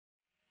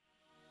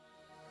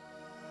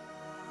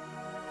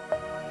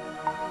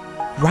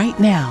right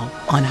now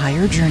on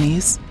Higher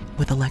Journeys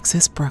with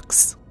Alexis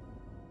Brooks.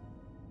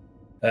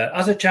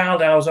 As a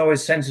child, I was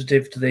always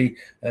sensitive to the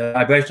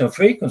vibrational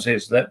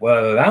frequencies that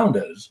were around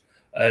us.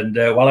 And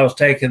while I was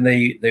taking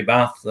the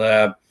bath,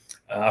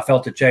 I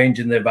felt a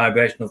change in the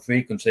vibrational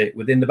frequency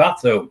within the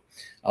bathroom.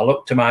 I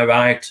looked to my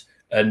right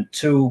and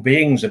two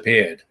beings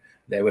appeared.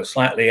 They were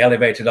slightly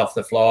elevated off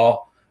the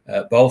floor,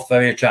 both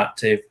very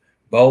attractive,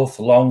 both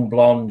long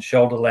blonde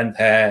shoulder-length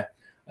hair,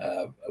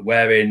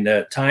 wearing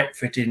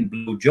tight-fitting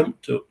blue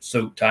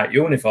jumpsuit type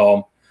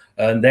uniform,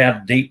 and they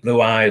had deep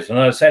blue eyes, and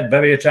as I said,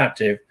 very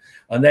attractive,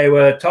 and they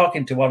were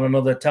talking to one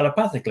another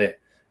telepathically,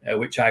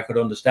 which I could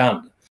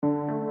understand.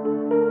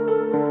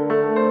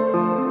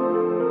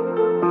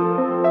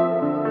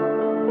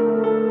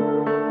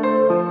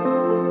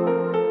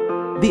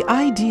 The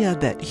idea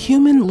that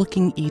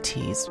human-looking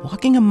ETs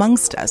walking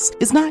amongst us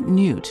is not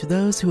new to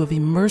those who have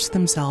immersed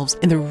themselves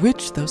in the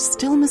rich, though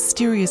still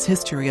mysterious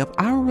history of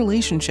our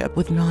relationship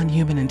with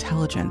non-human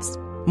intelligence.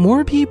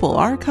 More people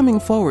are coming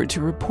forward to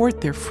report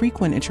their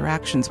frequent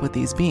interactions with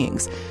these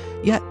beings,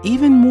 yet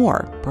even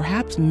more,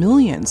 perhaps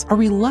millions, are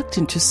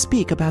reluctant to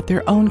speak about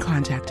their own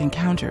contact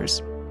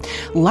encounters.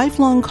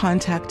 Lifelong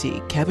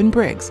contactee Kevin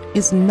Briggs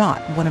is not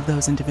one of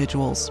those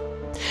individuals.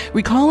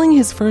 Recalling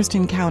his first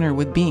encounter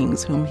with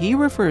beings whom he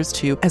refers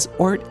to as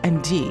Ort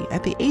and Dee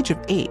at the age of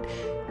 8,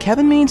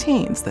 Kevin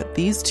maintains that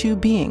these two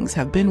beings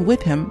have been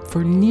with him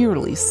for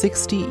nearly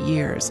 60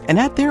 years, and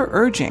at their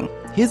urging,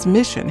 his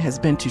mission has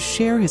been to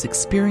share his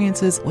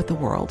experiences with the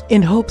world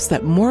in hopes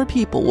that more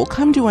people will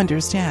come to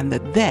understand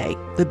that they,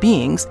 the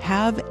beings,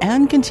 have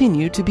and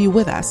continue to be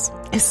with us,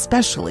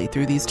 especially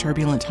through these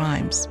turbulent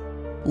times.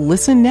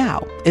 Listen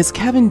now as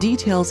Kevin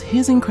details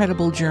his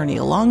incredible journey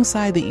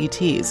alongside the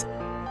ETs,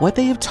 what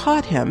they have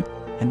taught him,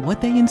 and what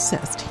they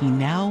insist he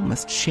now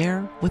must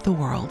share with the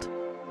world.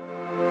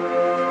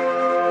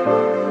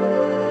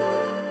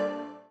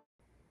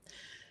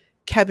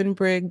 Kevin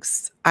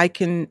Briggs, I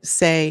can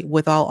say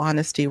with all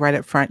honesty right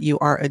up front, you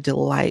are a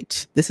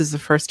delight. This is the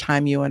first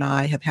time you and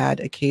I have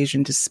had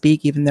occasion to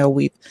speak, even though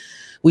we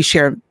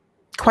share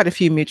quite a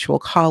few mutual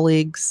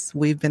colleagues.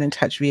 We've been in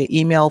touch via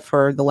email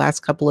for the last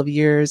couple of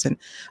years, and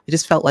I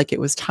just felt like it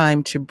was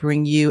time to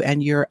bring you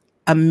and your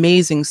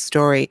amazing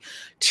story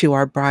to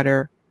our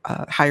broader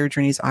Higher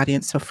Journeys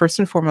audience. So first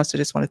and foremost, I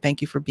just want to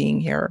thank you for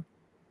being here.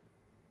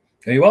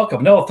 You're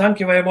welcome. No, thank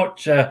you very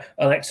much,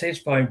 Alexis,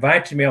 for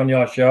inviting me on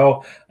your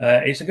show.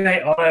 It's a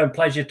great honor and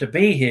pleasure to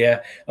be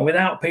here. And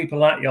without people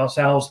like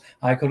yourselves,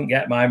 I couldn't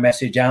get my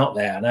message out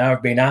there. And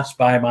I've been asked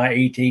by my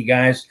ET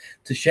guys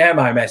to share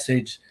my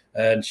message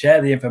and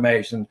share the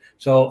information.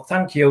 So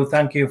thank you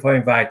for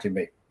inviting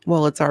me.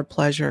 Well, it's our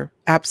pleasure.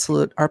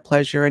 Absolute our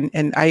pleasure.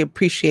 And I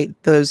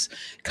appreciate those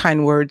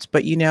kind words.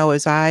 But, you know,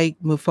 as I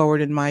move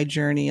forward in my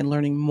journey and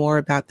learning more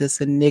about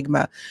this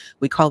enigma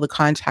we call the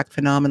contact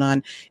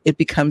phenomenon, it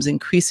becomes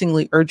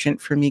increasingly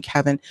urgent for me,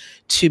 Kevin,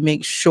 to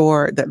make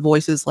sure that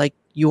voices like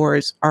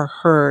yours are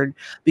heard,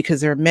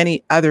 because there are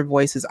many other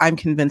voices. I'm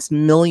convinced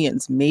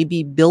millions,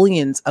 maybe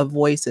billions of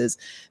voices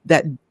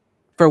that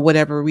for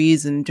whatever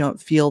reason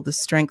don't feel the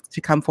strength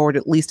to come forward,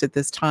 at least at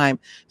this time,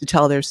 to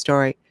tell their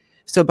story.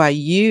 So by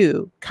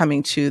you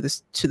coming to the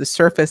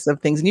surface of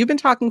things, and you've been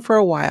talking for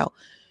a while,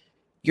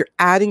 you're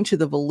adding to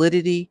the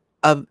validity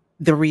of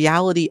the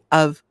reality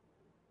of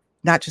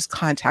not just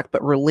contact,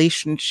 but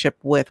relationship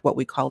with what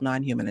we call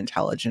non-human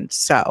intelligence.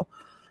 So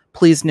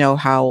please know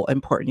how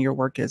important your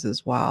work is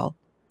as well.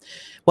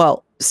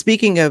 Well,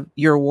 speaking of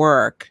your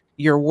work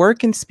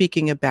and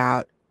speaking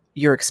about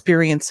your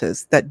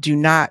experiences that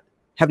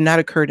have not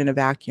occurred in a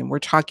vacuum. We're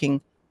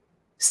talking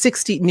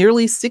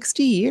nearly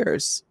 60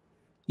 years.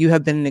 You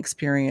have been an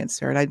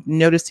experiencer, and I'm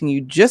noticing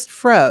you just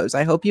froze.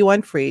 I hope you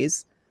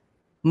unfreeze.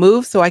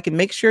 Move so I can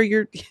make sure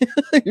you're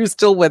you're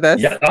still with us.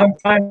 Yeah, I'm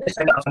fine.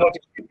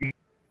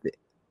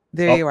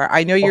 There you are.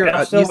 I know you're.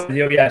 I'm still with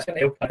you. Yes.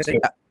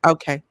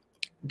 Okay.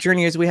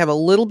 Journeyers, we have a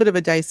little bit of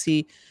a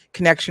dicey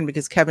connection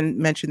because Kevin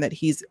mentioned that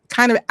he's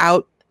kind of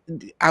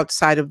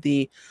outside of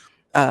the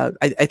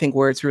I think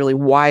where it's really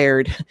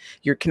wired.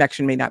 Your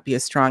connection may not be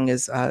as strong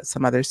as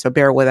some others, so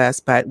bear with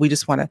us, but we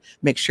just want to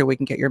make sure we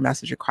can get your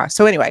message across.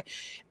 So anyway,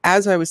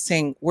 as I was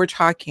saying, we're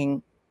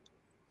talking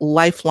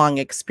lifelong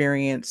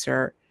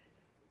experiencer,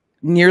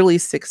 nearly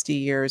 60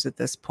 years at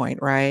this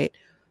point, right?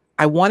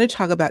 I want to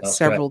talk about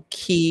several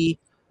key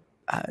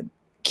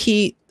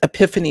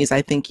epiphanies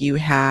I think you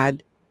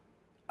had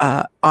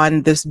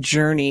on this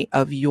journey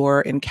of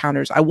your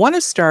encounters. I want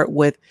to start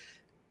with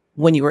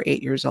when you were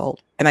 8 years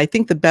old. And I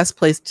think the best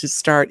place to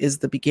start is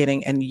the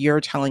beginning, and you're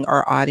telling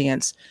our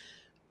audience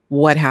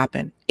what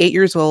happened. 8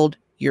 years old,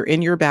 you're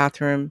in your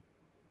bathroom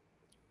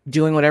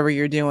doing whatever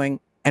you're doing,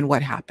 and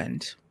what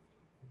happened?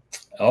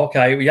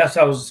 Okay, yes,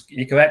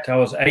 you're correct. I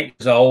was 8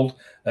 years old.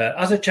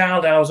 As a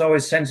child, I was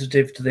always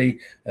sensitive to the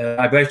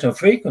vibrational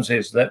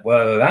frequencies that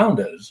were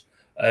around us.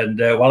 And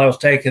while I was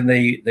taking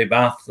the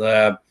bath,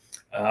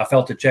 I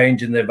felt a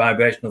change in the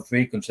vibrational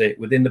frequency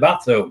within the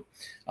bathroom.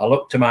 I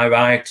looked to my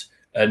right,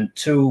 and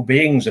two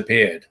beings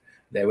appeared.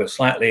 They were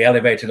slightly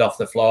elevated off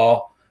the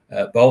floor,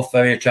 both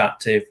very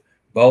attractive,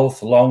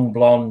 both long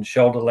blonde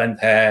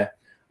shoulder-length hair,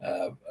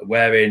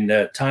 wearing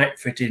a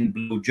tight-fitting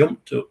blue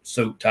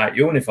jumpsuit type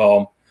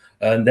uniform,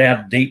 and they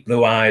had deep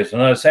blue eyes,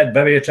 and as I said,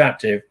 very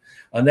attractive,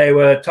 and they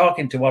were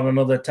talking to one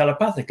another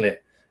telepathically,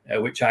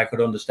 which I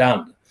could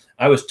understand.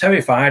 I was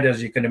terrified,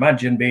 as you can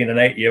imagine, being an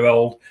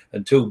 8-year-old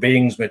and two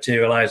beings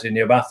materialized in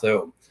your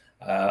bathroom.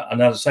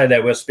 And as I say, they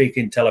were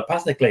speaking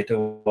telepathically to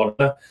one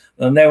another,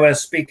 and they were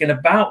speaking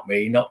about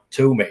me, not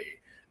to me.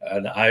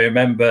 And I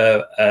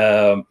remember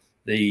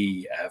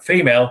the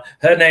female,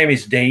 her name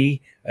is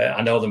Dee.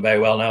 I know them very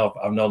well now.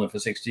 I've known them for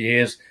 60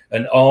 years.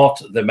 And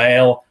Ort, the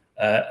male,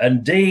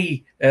 and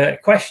Dee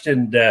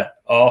questioned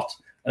Ort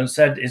and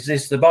said, "Is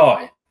this the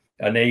boy?"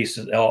 And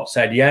Ort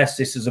said, "Yes,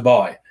 this is a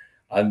boy."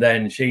 And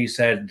then she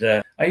said,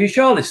 "Are you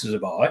sure this is a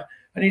boy?"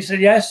 And he said,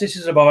 "Yes, this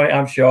is a boy,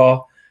 I'm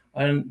sure."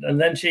 And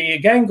then she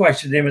again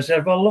questioned him and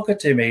said, "Well, look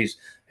at him.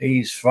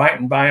 He's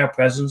frightened by our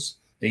presence.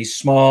 He's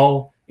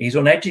small. He's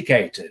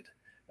uneducated."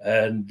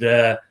 And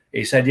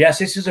he said, "Yes,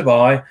 this is a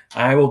boy.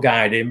 I will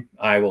guide him.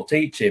 I will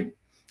teach him."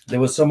 There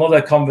was some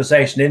other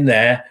conversation in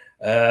there,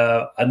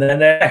 and then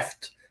they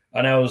left.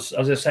 And I was,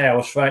 as I say, I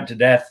was frightened to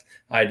death.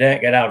 I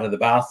didn't get out of the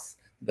bath.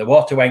 The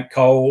water went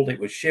cold. It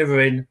was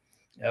shivering.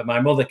 My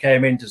mother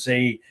came in to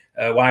see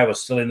why I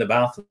was still in the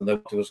bath and the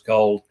water was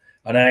cold.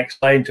 And I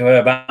explained to her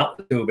about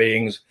the two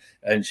beings,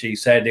 and she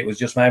said it was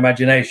just my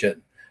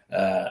imagination.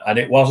 And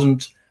it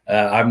wasn't.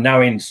 I'm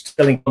now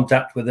still in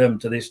contact with them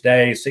to this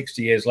day,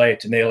 60 years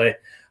later nearly,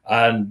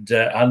 and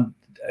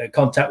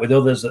contact with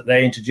others that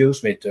they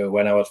introduced me to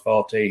when I was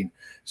 14.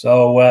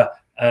 So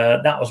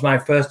that was my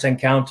first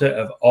encounter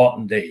of Ort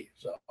and Dee.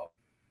 So.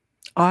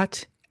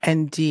 Ort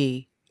and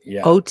Dee.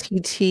 Yeah.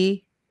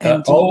 OTT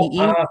and DEE.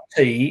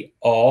 ORT,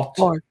 Ort.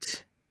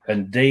 Ort.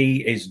 And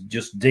Dee is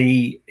just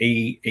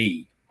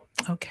DEE.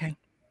 Okay.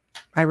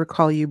 I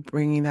recall you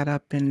bringing that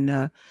up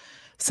in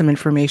some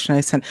information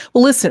I sent.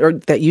 Well, listen, or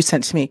that you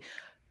sent to me.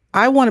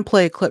 I want to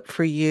play a clip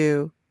for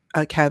you,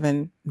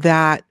 Kevin,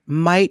 that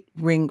might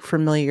ring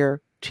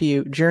familiar to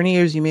you.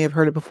 Journeyers, you may have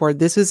heard it before.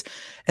 This is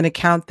an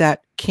account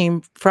that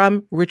came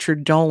from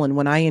Richard Dolan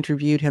when I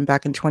interviewed him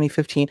back in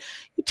 2015.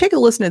 You take a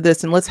listen to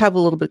this and let's have a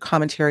little bit of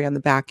commentary on the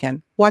back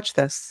end. Watch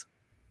this.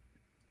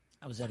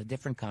 I was at a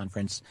different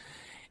conference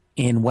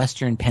in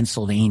Western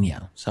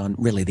Pennsylvania, so on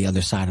really the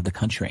other side of the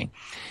country.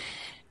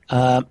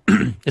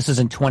 This is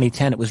in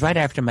 2010. It was right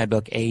after my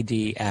book AD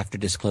After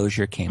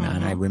Disclosure came out,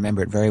 and I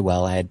remember it very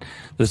well. It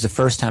was the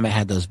first time I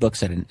had those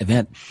books at an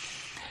event.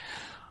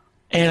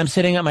 And I'm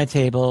sitting at my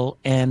table,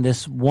 and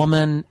this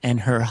woman and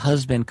her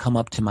husband come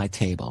up to my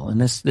table. And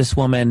this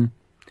woman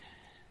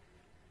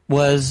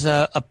was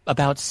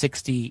about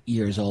 60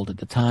 years old at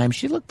the time.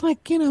 She looked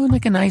like,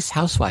 like a nice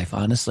housewife,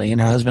 honestly. And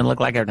her husband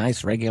looked like a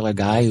nice regular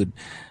guy who,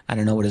 I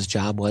don't know what his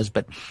job was,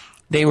 but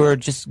they were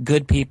just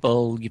good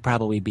people. You'd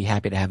probably be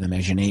happy to have them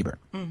as your neighbor.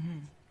 Mm-hmm.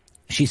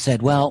 She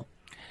said, "Well,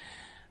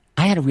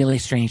 I had a really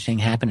strange thing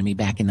happen to me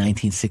back in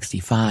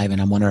 1965, and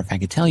I wonder if I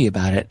could tell you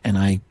about it." And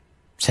I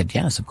said,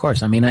 "Yes, of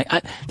course." I mean,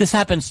 this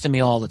happens to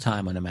me all the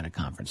time when I'm at a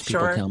conference.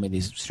 People tell me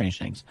these strange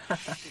things.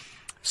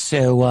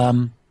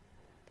 So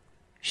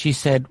she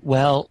said,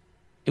 "Well,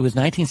 it was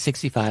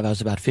 1965. I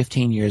was about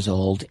 15 years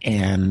old,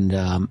 and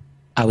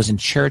I was in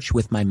church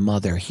with my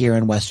mother here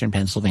in Western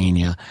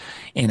Pennsylvania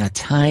in a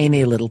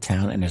tiny little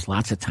town," and there's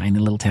lots of tiny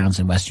little towns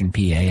in Western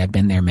PA. I've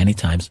been there many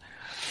times.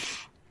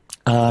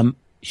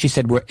 She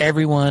said, where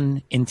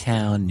everyone in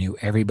town knew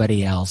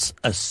everybody else,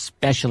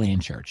 especially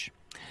in church.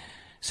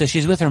 So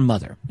she's with her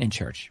mother in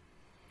church.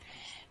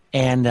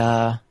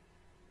 And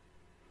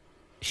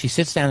she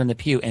sits down in the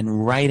pew,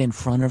 and right in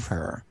front of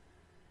her,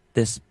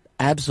 this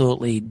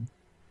absolutely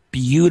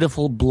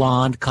beautiful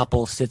blonde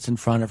couple sits in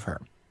front of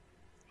her.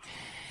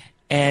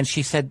 And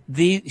she said,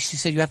 you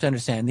have to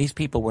understand, these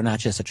people were not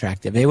just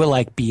attractive. They were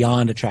like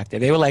beyond attractive.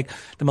 They were like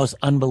the most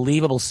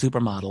unbelievable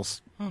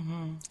supermodels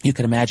you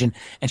could imagine.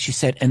 And she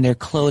said, and their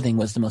clothing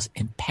was the most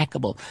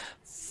impeccable,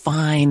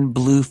 fine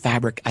blue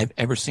fabric I've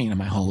ever seen in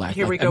my whole life.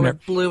 Here we go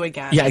with blue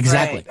again. Yeah,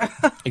 exactly.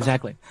 Right.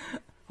 Exactly.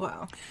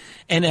 Wow.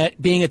 And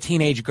being a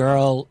teenage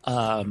girl,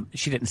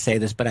 she didn't say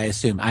this, but I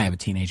assume I have a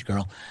teenage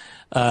girl,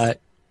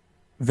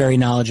 very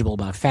knowledgeable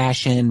about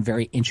fashion,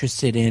 very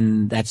interested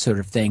in that sort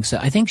of thing. So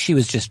I think she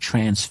was just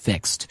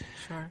transfixed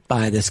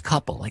by this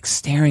couple, like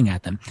staring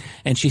at them.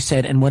 And she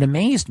said, and what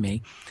amazed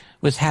me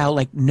was how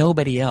like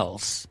nobody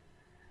else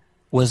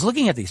was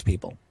looking at these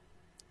people.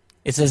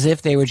 It's as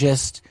if they were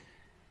just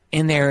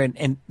in there,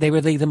 and they were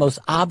the most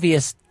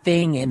obvious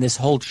thing in this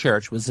whole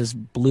church was this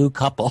blue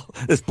couple,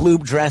 this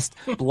blue-dressed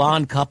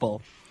blonde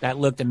couple that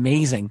looked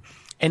amazing.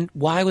 And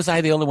why was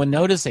I the only one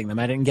noticing them?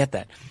 I didn't get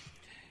that.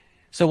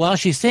 So while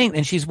she's saying,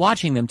 and she's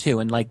watching them too,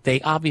 and like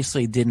they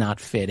obviously did not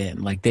fit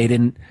in. Like they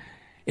didn't.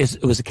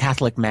 It was a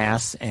Catholic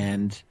mass,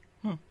 and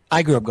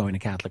I grew up going to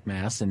Catholic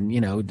mass, and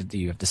you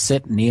have to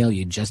sit, kneel,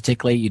 you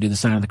gesticulate, you do the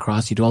sign of the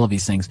cross, you do all of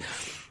these things.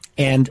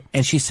 And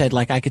she said,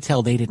 like, I could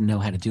tell they didn't know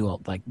how to do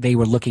it. Like, they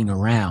were looking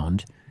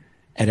around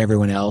at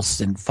everyone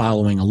else and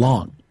following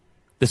along.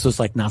 This was,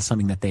 like, not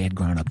something that they had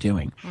grown up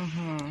doing.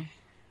 Mm-hmm.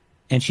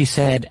 And she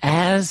said,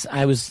 as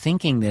I was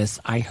thinking this,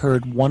 I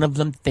heard one of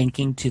them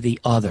thinking to the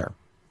other.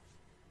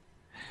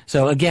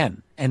 So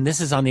again, and this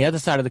is on the other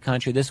side of the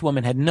country, this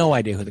woman had no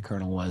idea who the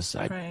colonel was.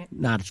 Right.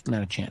 Not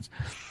a chance.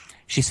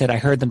 She said, I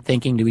heard them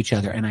thinking to each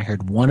other, and I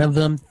heard one of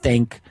them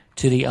think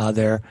to the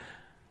other,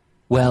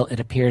 well, it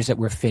appears that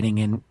we're fitting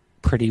in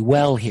pretty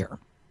well here.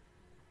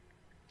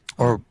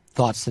 Or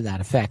thoughts to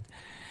that effect.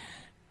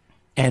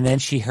 And then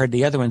she heard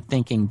the other one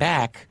thinking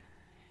back,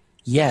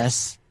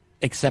 yes,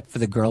 except for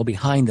the girl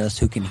behind us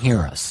who can hear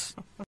us.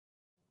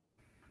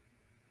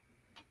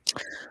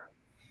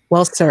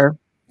 Well, sir.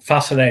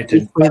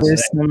 Fascinating.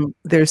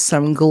 There's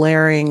some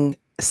glaring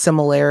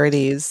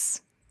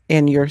similarities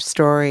in your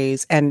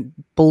stories. And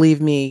believe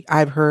me,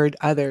 I've heard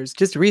others.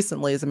 Just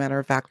recently, as a matter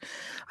of fact,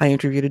 I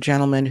interviewed a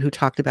gentleman who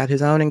talked about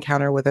his own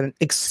encounter with an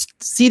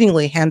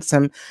exceedingly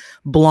handsome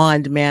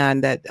blonde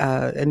man that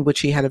in which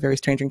he had a very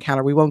strange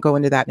encounter. We won't go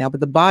into that now. But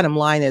the bottom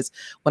line is,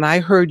 when I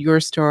heard your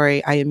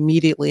story, I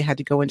immediately had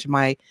to go into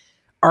my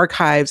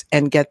archives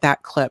and get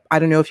that clip. I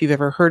don't know if you've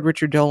ever heard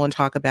Richard Dolan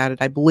talk about it.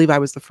 I believe I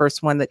was the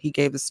first one that he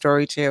gave the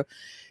story to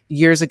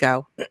years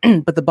ago.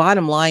 But the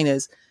bottom line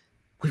is,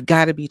 we've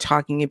got to be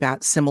talking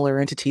about similar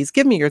entities.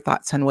 Give me your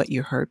thoughts on what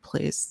you heard,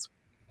 please.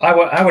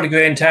 I would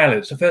agree entirely.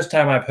 It's the first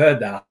time I've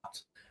heard that.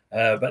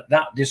 But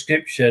that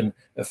description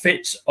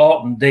fits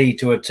Ort and Dee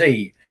to a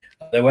T.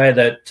 The way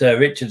that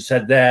Richard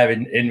said there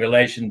in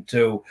relation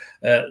to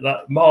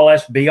more or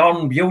less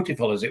beyond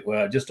beautiful, as it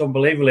were, just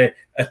unbelievably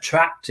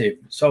attractive,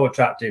 so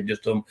attractive,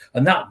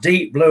 and that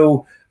deep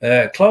blue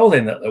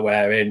clothing that they're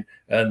wearing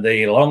and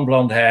the long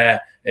blonde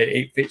hair,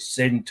 it fits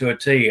into a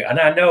T. And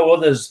I know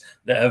others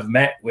that have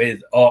met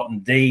with Ort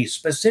and Dee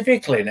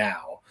specifically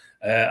now,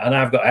 and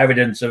I've got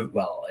evidence of,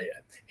 well,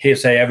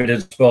 hearsay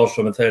evidence, suppose,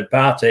 from a third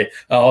party,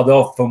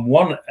 although from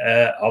one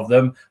of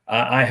them,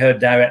 I heard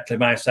directly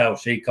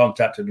myself. She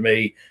contacted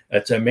me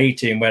at a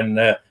meeting when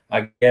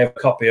I gave a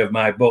copy of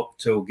my book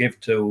to give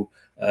to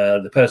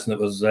the person that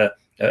was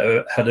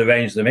had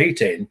arranged the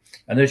meeting.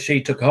 And as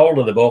she took hold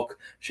of the book,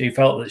 she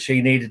felt that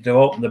she needed to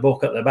open the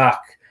book at the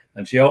back.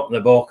 And she opened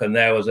the book, and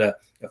there was a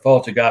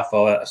photograph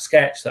or a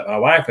sketch that my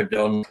wife had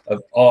done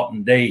of Ort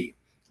and Dee.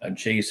 And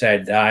she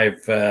said,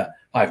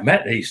 I've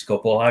met these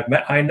couple.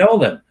 I know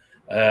them.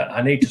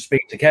 I need to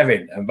speak to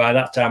Kevin. And by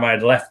that time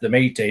I'd left the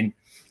meeting.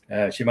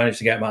 She managed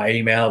to get my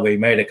email. We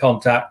made a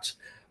contact.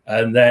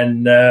 And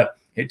then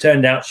it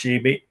turned out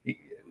she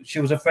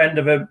was a friend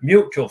of a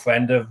mutual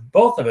friend of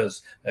both of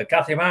us,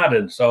 Kathy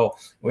Marden. So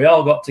we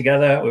all got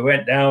together. We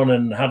went down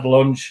and had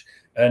lunch,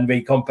 and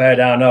we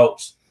compared our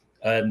notes.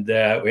 And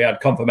we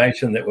had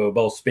confirmation that we were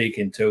both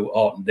speaking to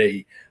Ort and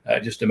Dee.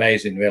 Just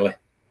amazing, really.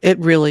 It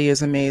really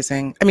is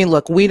amazing. I mean,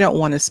 look, we don't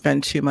want to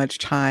spend too much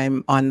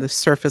time on the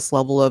surface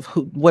level of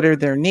what are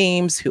their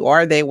names, who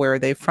are they, where are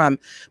they from?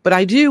 But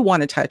I do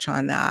want to touch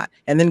on that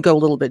and then go a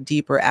little bit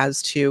deeper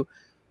as to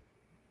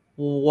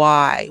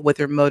why, what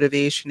their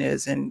motivation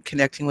is in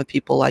connecting with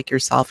people like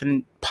yourself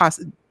and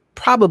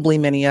probably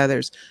many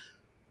others.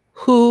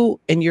 Who,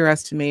 in your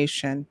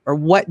estimation, or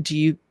what do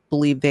you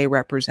believe they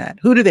represent?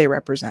 Who do they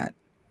represent?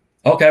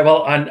 Okay,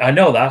 well, I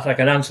know that. I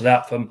can answer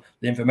that from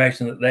the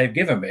information that they've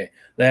given me.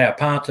 They are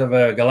part of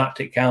a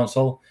galactic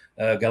council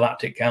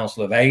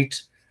of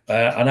 8.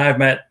 And I've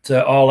met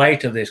all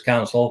 8 of this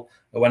council.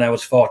 When I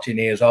was 14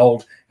 years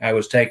old, I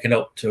was taken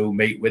up to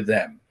meet with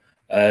them.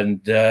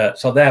 And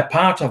so they're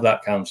part of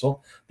that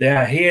council. They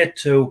are here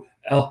to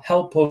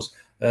help us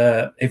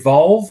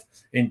evolve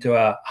into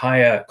a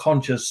higher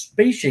conscious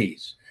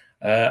species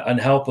and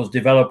help us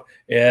develop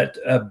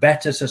a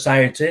better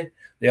society.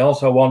 They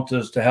also want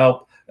us to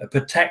help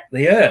protect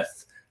the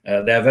earth.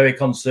 They're very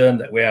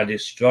concerned that we are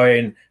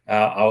destroying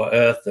our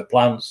earth, the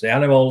plants, the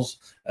animals,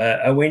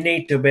 and we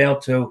need to be able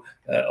to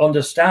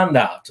understand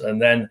that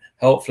and then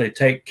hopefully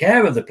take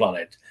care of the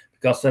planet,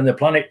 because then the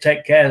planet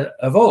take care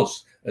of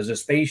us as a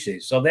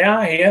species. So they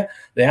are here.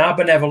 They are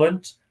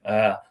benevolent.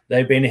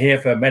 They've been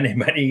here for many,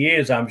 many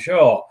years, I'm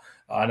sure.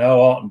 I know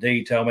Ort and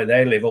Dee tell me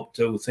they live up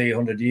to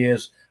 300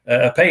 years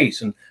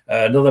apiece. And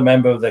another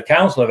member of the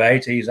Council of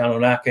 8, he's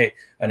Anunnaki,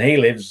 and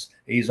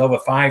he's over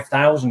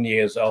 5,000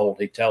 years old,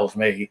 he tells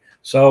me.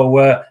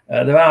 So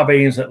there are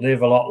beings that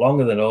live a lot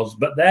longer than us,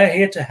 but they're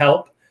here to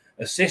help,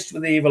 assist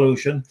with the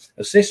evolution,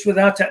 assist with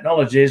our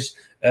technologies,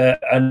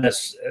 and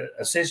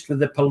assist with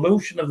the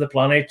pollution of the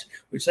planet,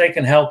 which they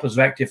can help us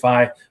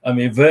rectify and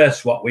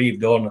reverse what we've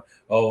done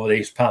over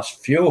these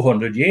past few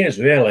hundred years,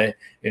 really,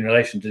 in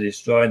relation to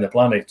destroying the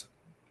planet.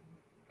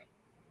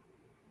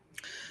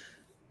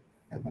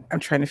 I'm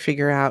trying to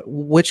figure out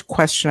which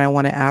question I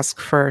want to ask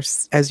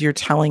first as you're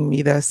telling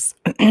me this,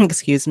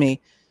 excuse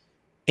me,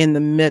 in the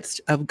midst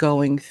of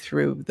going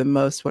through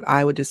what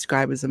I would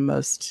describe as the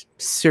most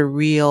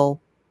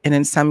surreal and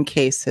in some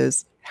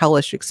cases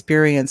hellish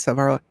experience of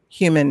our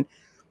human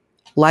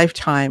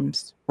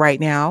lifetimes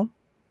right now.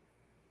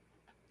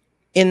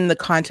 In the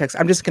context,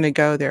 I'm just going to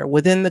go there,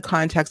 within the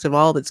context of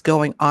all that's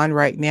going on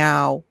right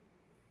now,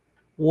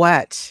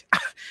 what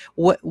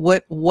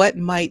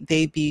might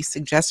they be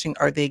suggesting?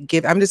 Are they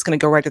I'm just going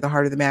to go right to the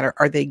heart of the matter.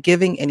 Are they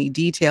giving any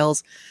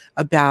details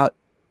about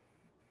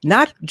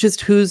not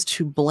just who's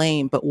to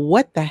blame, but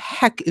what the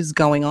heck is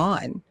going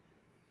on?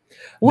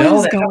 What no,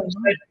 is they going haven't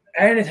on? said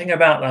anything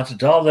about that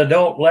at all. They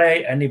don't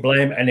lay any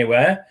blame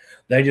anywhere.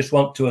 They just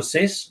want to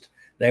assist.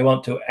 They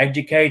want to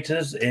educate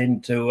us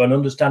into an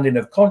understanding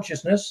of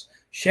consciousness,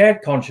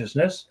 shared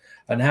consciousness,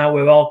 and how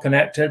we're all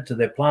connected to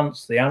the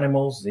plants, the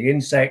animals, the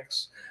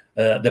insects.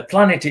 The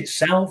planet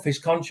itself is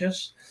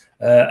conscious.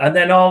 And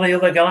then all the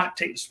other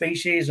galactic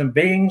species and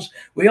beings,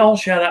 we all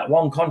share that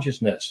one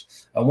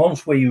consciousness. And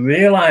once we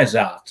realize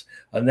that,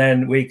 and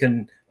then we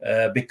can,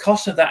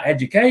 because of that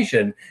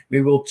education,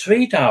 we will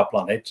treat our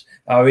planet,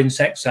 our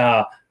insects,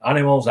 our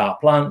animals, our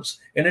plants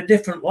in a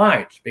different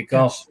light,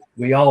 because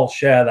we all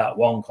share that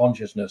one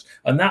consciousness.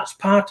 And that's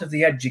part of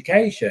the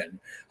education,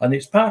 and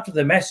it's part of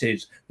the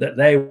message that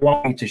they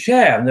want me to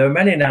share. And there are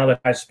many now that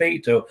I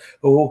speak to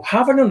who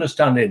have an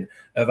understanding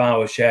of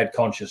our shared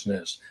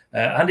consciousness,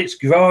 and it's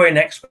growing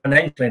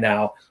exponentially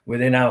now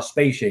within our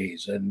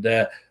species. And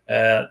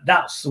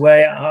that's the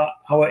way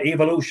our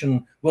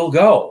evolution will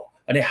go.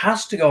 And it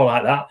has to go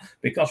like that,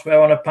 because we're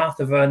on a path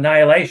of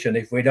annihilation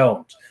if we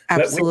don't.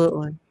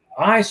 Absolutely.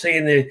 I see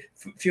in the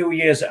few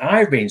years that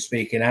I've been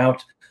speaking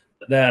out,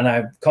 and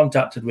I've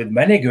contacted with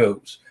many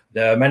groups.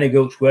 There are many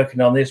groups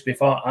working on this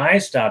before I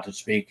started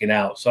speaking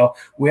out. So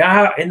we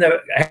are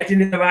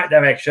heading in the right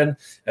direction.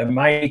 And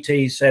my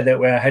ET said that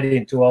we're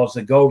heading towards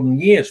the golden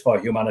years for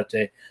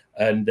humanity.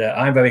 And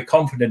I'm very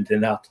confident in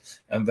that.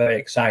 I'm very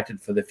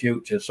excited for the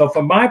future. So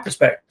from my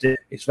perspective,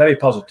 it's very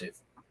positive.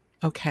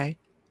 Okay.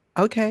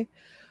 Okay.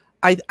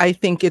 I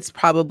think it's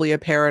probably a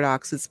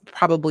paradox. It's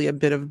probably a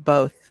bit of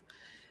both.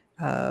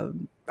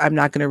 I'm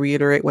not going to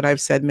reiterate what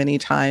I've said many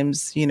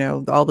times. You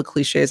know, all the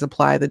cliches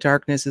apply. The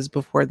darkness is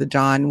before the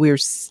dawn. We're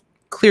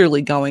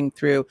clearly going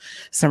through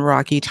some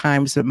rocky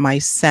times, but my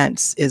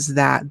sense is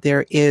that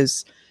there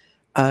is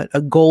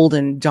a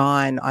golden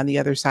dawn on the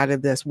other side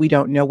of this. We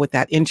don't know what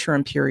that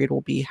interim period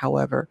will be.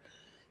 However,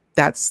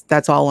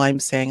 that's all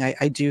I'm saying.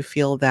 I do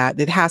feel that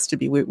it has to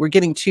be. We're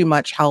getting too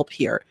much help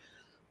here.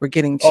 We're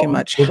getting too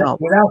much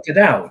help. Without a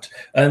doubt.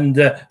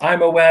 And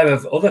I'm aware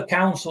of other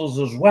councils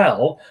as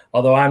well,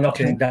 although I'm not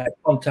in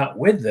direct contact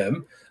with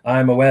them.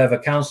 I'm aware of a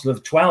council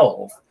of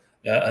 12,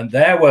 and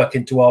they're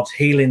working towards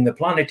healing the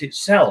planet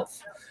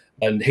itself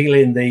and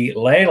healing the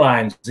ley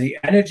lines, the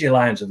energy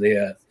lines of the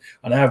earth.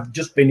 And I've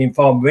just been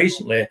informed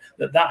recently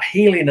that that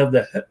healing of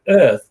the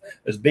earth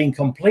has been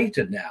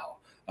completed now.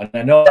 And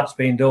I know that's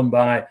been done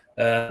by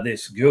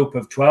this group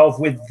of 12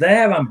 with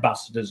their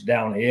ambassadors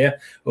down here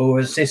who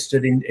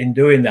assisted in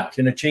doing that,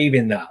 in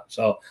achieving that.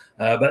 So,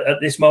 but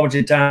at this moment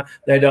in time,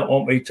 they don't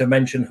want me to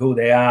mention who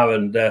they are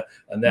and their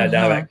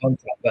direct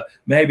contact. But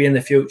maybe in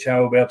the future, I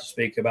will be able to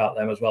speak about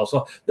them as well.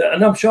 So,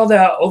 and I'm sure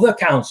there are other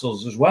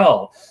councils as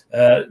well.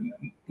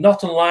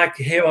 Not unlike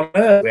here on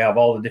Earth, we have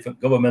all the different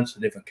governments,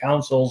 the different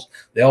councils.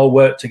 They all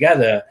work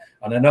together.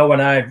 And I know when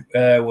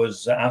I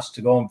was asked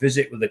to go and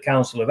visit with the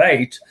Council of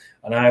 8,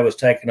 and I was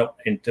taken up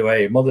into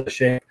a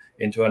mothership,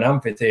 into an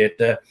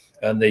amphitheatre,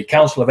 and the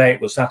Council of 8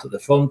 was sat at the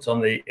front in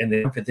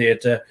the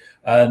amphitheatre,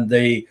 and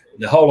the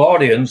whole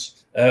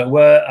audience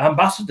were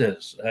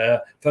ambassadors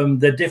from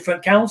the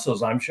different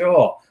councils, I'm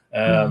sure.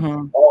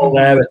 All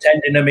there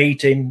attending a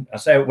meeting. I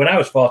say, when I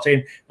was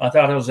 14, I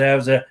thought I was there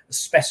as a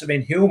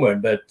specimen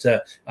human, but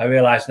I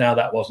realised now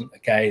that wasn't the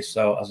case.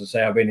 So, as I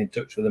say, I've been in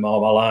touch with them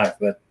all my life.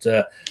 But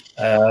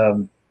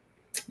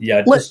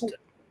yeah, just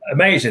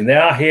amazing. They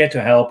are here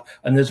to help,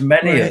 and there's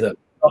many of them.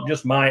 Not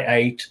just my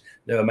 8.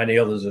 There are many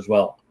others as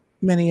well.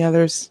 Many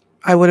others.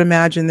 I would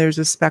imagine there's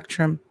a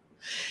spectrum.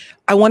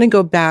 I want to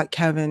go back,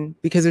 Kevin,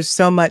 because there's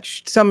so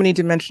many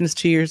dimensions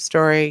to your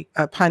story.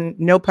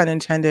 No pun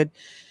intended.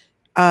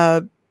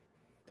 All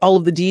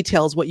of the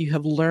details, what you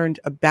have learned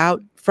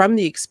from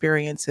the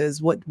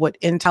experiences, what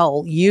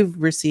intel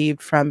you've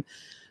received from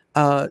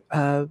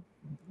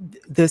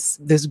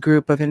this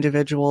group of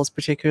individuals,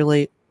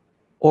 particularly,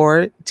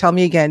 or tell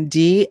me again,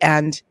 Dee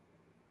and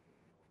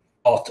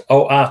Ort,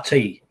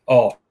 O-R-T,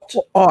 Ort.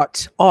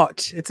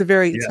 Ort. It's a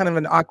very, it's kind of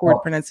an awkward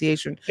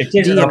pronunciation. It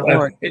is.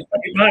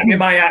 It might be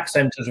my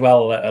accent as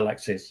well,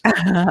 Alexis.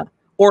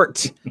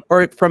 Ort,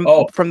 or from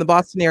the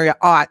Boston area,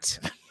 Ort.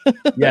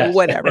 Yes.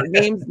 Whatever.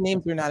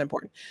 Names are not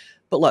important.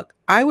 But look,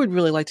 I would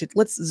really like to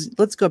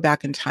let's go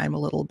back in time a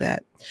little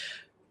bit.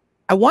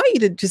 I want you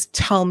to just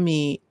tell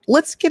me,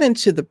 let's get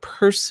into the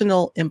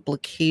personal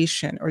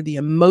implication or the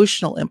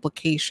emotional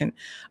implication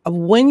of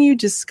when you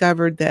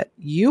discovered that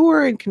you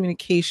were in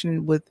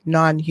communication with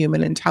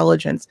non-human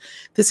intelligence.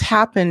 This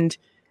happened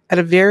at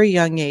a very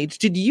young age.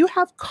 Did you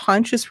have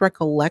conscious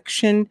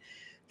recollection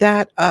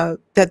that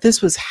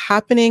this was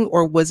happening,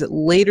 or was it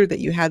later that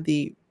you had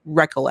the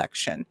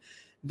recollection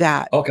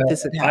that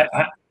this had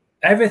happened?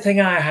 Everything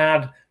I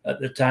had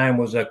at the time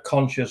was a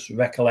conscious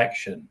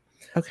recollection.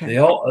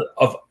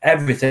 Of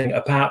everything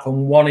apart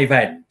from one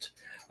event,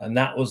 and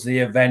that was the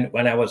event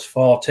when I was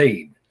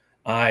 14.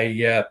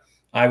 I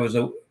was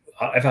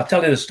if I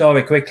tell you the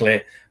story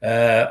quickly,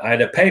 I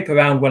had a paper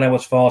round when I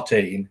was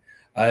 14,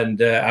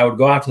 and I would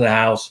go out of the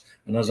house,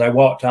 and as I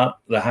walked out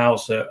the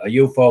house, a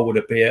UFO would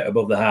appear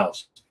above the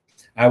house.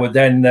 I would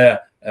then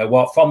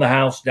walk from the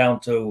house down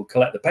to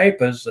collect the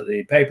papers at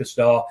the paper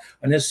store,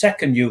 and a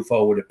second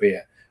UFO would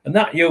appear. And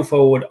that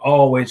UFO would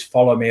always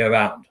follow me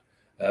around,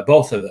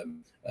 both of them.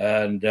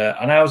 And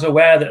I was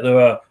aware that there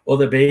were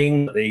other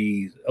beings,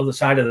 the other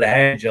side of the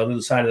hedge, on the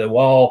other side of the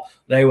wall.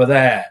 They were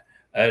there.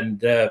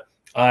 And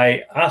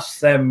I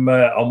asked them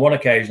on one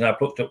occasion, I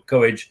plucked up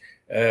courage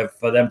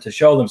for them to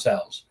show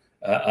themselves.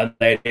 And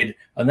they did.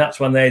 And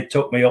that's when they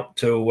took me up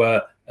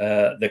to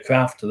the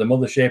craft, to the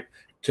mothership,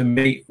 to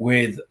meet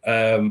with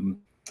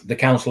the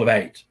Council of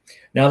Eight.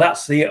 Now,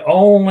 that's the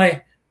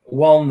only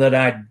one that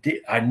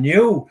I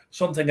knew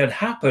something had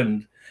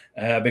happened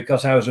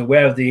because I was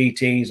aware of the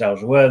ETs, I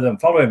was aware of them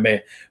following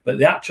me, but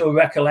the actual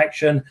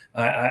recollection,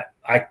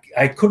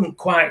 I couldn't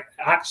quite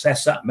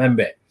access that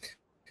memory.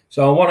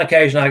 So on one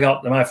occasion, I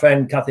got my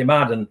friend Kathy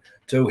Madden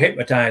to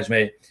hypnotize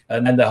me,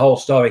 and then the whole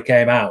story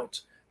came out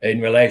in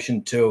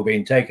relation to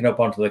being taken up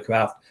onto the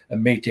craft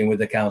and meeting with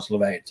the Council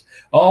of Eight.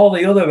 All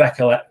the other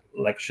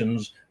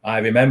recollections I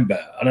remember,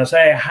 and I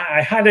say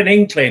I had an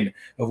inkling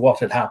of what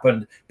had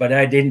happened, but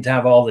I didn't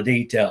have all the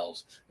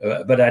details.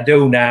 But I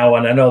do now,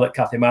 and I know that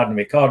Kathy Madden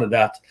recorded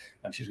that,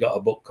 and she's got a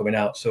book coming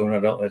out soon. I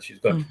don't know if she's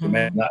going to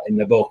mention that in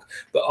the book.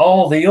 But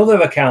all the other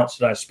accounts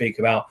that I speak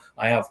about,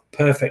 I have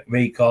perfect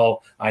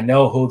recall. I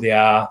know who they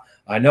are.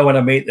 I know when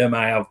I meet them,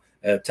 I have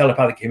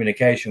telepathic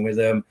communication with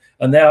them.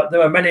 And there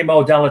are many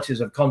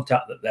modalities of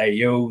contact that they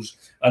use.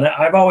 And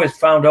I've always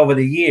found over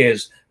the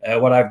years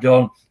what I've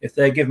done, if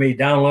they give me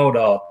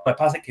download or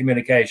telepathic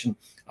communication,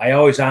 I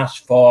always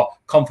ask for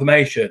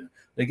confirmation.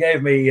 They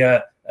gave me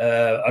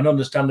an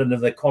understanding of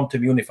the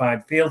quantum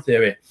unified field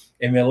theory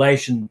in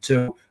relation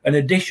to, in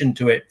addition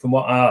to it, from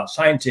what our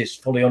scientists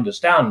fully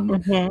understand,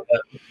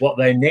 what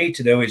they need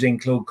to do is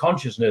include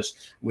consciousness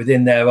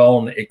within their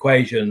own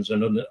equations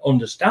and an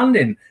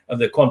understanding of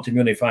the quantum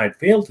unified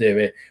field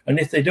theory. And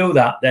if they do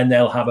that, then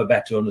they'll have a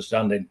better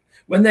understanding.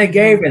 When they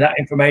gave me that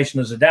information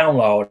as a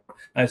download,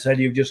 I said,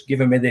 you've just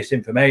given me this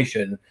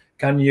information.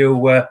 Can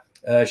you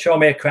show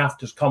me a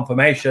craft as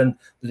confirmation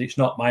that it's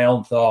not my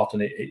own thought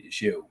and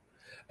it's you?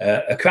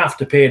 A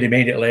craft appeared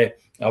immediately.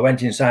 I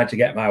went inside to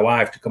get my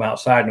wife to come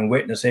outside and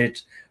witness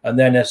it. And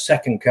then a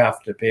second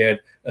craft appeared,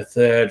 a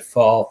third,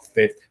 fourth,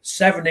 fifth,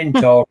 7 in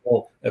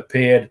total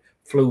appeared,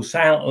 flew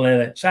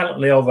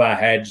silently over our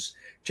heads,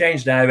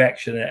 changed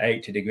direction at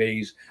 80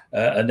 degrees,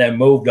 and then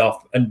moved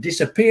off and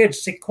disappeared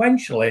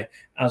sequentially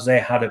as they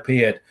had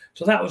appeared.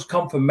 So that was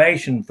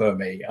confirmation for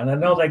me. And I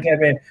know they gave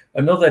me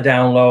another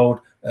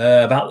download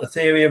about the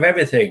theory of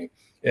everything.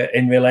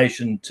 In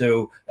relation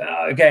to,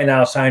 again,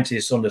 our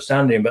scientists'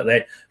 understanding, but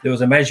there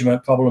was a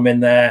measurement problem in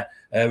there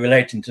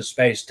relating to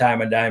space, time,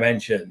 and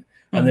dimension.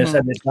 And they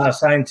said if our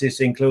scientists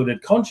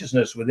included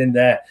consciousness within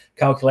their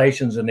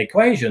calculations and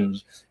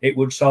equations, it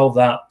would solve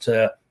that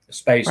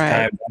space,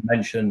 time,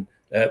 dimension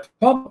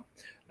problem.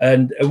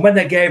 And when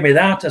they gave me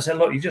that, I said,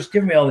 look, you just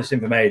give me all this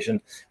information.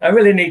 I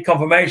really need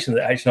confirmation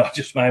that it's not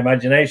just my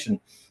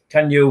imagination.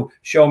 Can you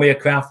show me a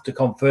craft to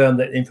confirm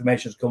that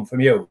information has come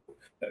from you?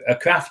 A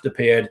craft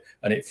appeared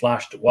and it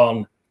flashed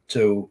 1,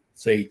 2,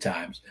 3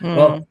 times.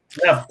 Well,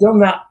 I've done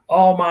that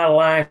all my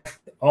life,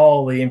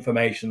 all the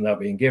information that I've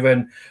been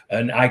given,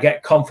 and I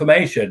get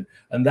confirmation.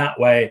 And that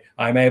way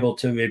I'm able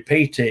to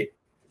repeat it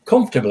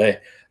comfortably,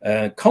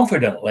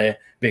 confidently,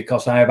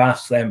 because I've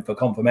asked them for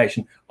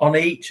confirmation on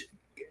each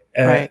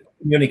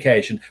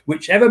communication,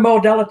 whichever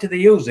modality they're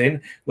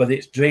using, whether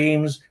it's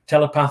dreams,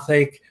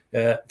 telepathic,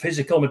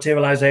 physical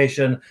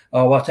materialization,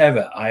 or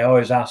whatever. I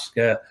always ask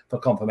for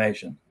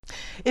confirmation.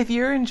 If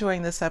you're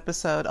enjoying this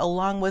episode,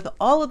 along with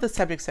all of the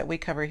subjects that we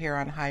cover here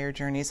on Higher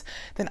Journeys,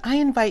 then I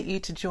invite you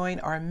to join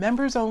our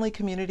members-only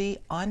community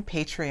on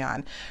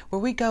Patreon, where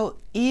we go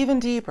even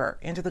deeper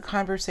into the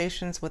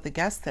conversations with the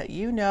guests that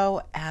you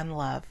know and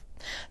love.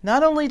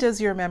 Not only does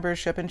your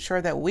membership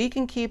ensure that we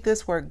can keep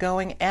this work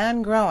going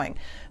and growing,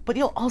 but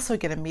you'll also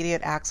get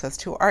immediate access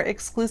to our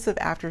exclusive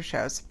after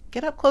shows.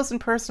 Get up close and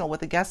personal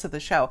with the guests of the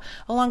show,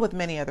 along with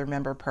many other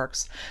member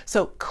perks.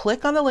 So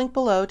click on the link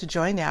below to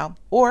join now,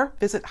 or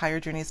visit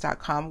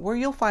higherjourneys.com where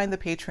you'll find the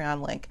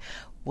Patreon link.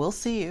 We'll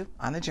see you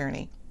on the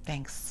journey.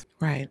 Thanks.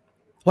 Right.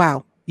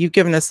 Wow. You've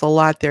given us a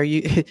lot there.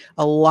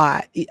 A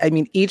lot. I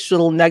mean, each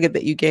little nugget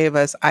that you gave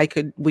us,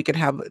 we could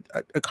have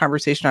a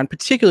conversation on,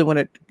 particularly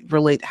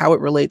when how it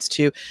relates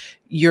to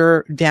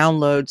your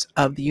downloads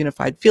of the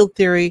unified field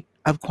theory,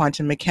 of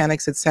quantum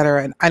mechanics, et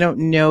cetera. And I don't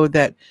know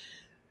that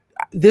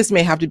this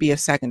may have to be a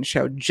second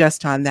show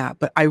just on that,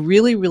 but I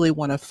really, really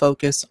want to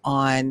focus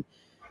on,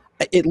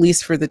 at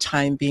least for the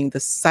time being, the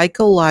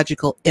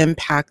psychological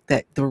impact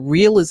that the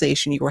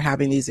realization you were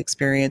having these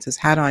experiences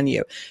had on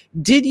you.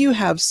 Did you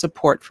have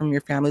support from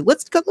your family?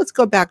 Let's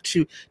go back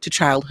to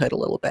childhood a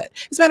little bit.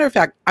 As a matter of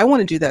fact, I want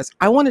to do this.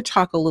 I want to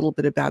talk a little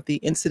bit about the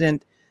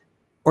incident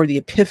or the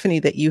epiphany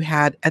that you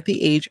had at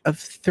the age of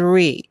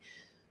 3.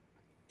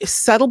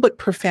 Subtle but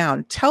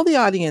profound. Tell the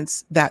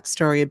audience that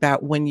story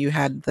about when you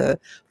had the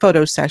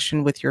photo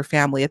session with your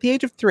family at the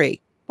age of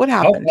 3. What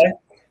happened? Okay.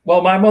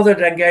 Well, my mother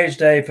had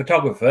engaged a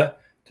photographer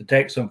to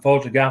take some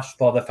photographs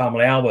for the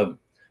family album.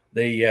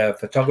 The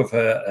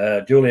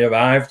photographer duly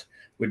arrived.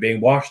 We'd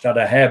been washed, had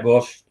a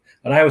hairbrush,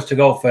 and I was to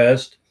go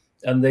first.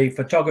 And the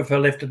photographer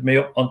lifted me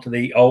up onto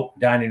the oak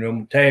dining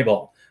room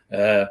table.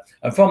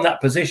 And from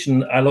that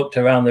position, I looked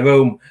around the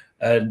room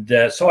and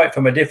saw it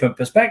from a different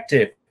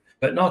perspective.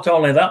 But not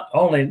only that,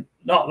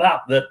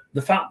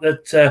 the fact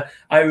that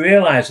I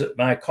realized that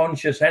my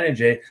conscious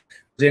energy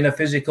was in a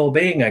physical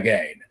being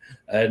again.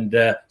 And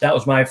that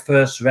was my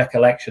first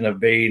recollection of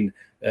being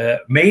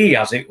me,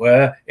 as it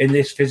were, in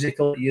this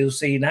physical you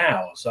see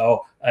now.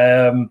 So,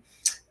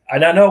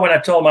 and I know when I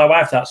told my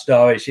wife that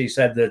story, she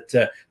said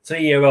that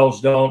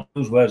 3-year-olds don't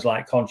use words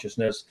like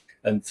consciousness,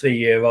 and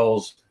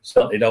 3-year-olds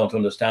certainly don't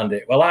understand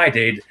it. Well, I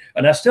did,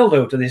 and I still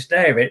do to this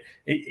day.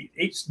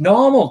 It's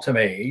normal to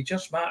me. It's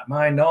just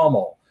my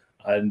normal.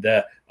 And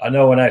I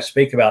know when I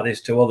speak about this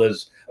to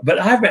others, but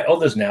I've met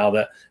others now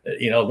that,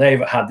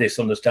 they've had this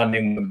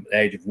understanding from the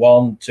age of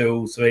 1,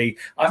 2, 3.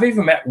 I've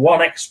even met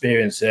one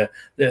experiencer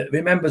that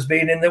remembers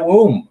being in the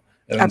womb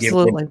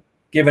and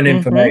given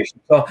information.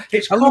 So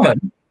it's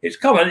common. It's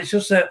common. It's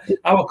just that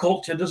our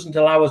culture doesn't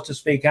allow us to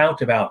speak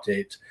out about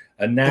it.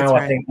 And now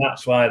I think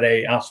that's why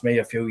they asked me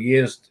a few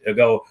years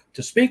ago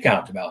to speak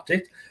out about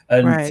it.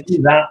 And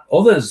through that,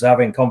 others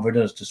having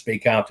confidence to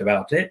speak out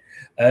about it.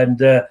 And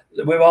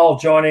we're all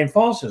joining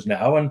forces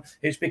now. And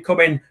it's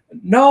becoming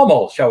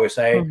normal, shall we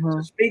say,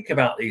 to speak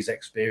about these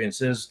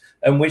experiences.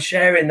 And we're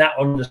sharing that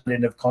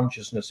understanding of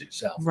consciousness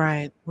itself.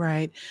 Right,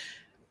 right.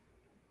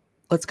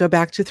 Let's go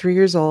back to 3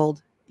 years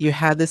old. You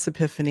had this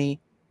epiphany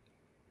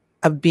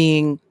of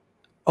being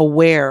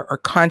aware or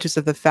conscious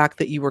of the fact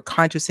that you were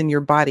conscious in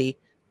your body,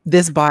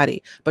 this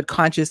body, but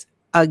conscious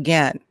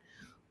again.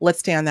 Let's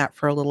stay on that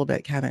for a little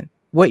bit, Kevin.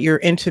 What you're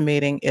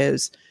intimating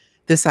is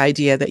this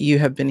idea that you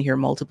have been here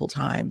multiple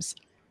times.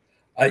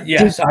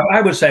 Yes,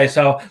 I would say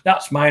so.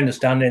 That's my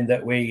understanding,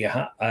 that we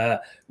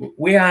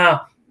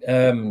are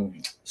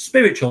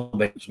spiritual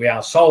beings. We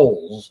are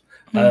souls,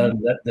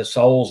 and that the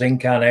souls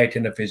incarnate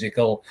in the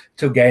physical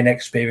to gain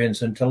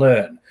experience and to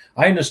learn.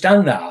 I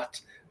understand that.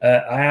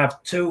 I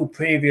have 2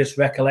 previous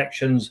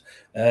recollections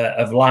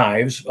of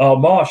lives, or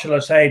more, shall I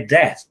say,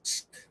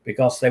 deaths,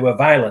 because they were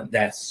violent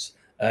deaths.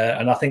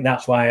 And I think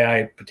that's why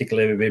I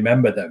particularly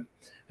remember them.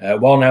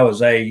 One, I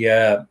was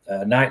a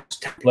Knights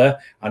Templar,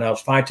 and I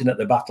was fighting at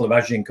the Battle of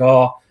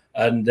Agincourt,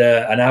 and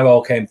an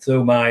arrow came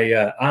through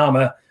my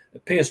armor,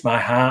 pierced my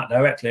heart,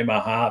 directly in my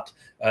heart,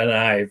 and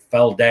I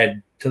fell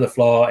dead to the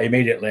floor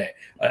immediately.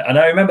 And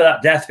I remember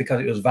that death because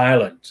it was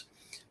violent.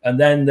 And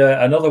then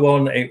another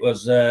one, it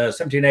was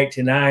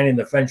 1789 in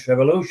the French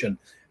Revolution.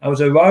 I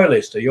was a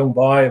royalist, a young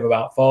boy of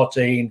about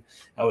 14.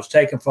 I was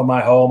taken from my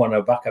home on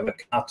the back of a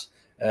cat,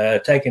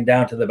 taken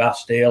down to the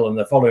Bastille, and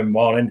the following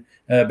morning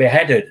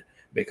beheaded,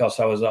 because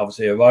I was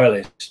obviously a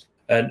royalist.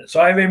 And so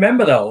I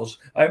remember those.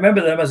 I remember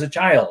them as a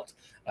child.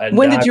 And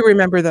when did you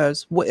remember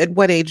those? At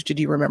what age did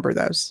you remember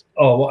those?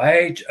 Oh, what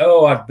age?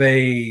 Oh, I'd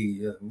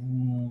be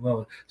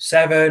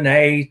 7,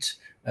 8.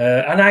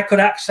 And I could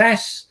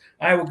access...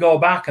 I would go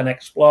back and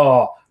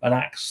explore and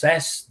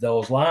access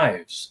those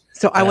lives.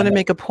 So I want to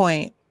make a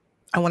point.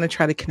 I want to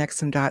try to connect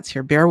some dots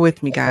here. Bear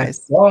with me,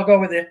 guys. Well, I'll go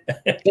with you.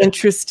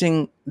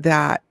 Interesting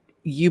that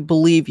you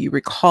believe you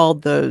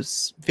recalled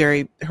those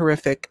very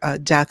horrific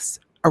deaths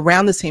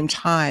around the same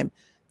time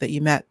that you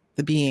met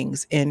the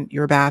beings in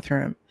your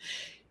bathroom.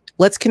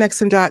 Let's connect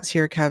some dots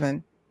here,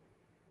 Kevin.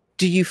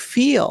 Do you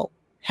feel,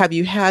 have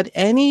you had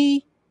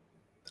any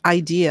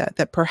idea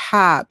that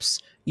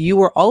perhaps you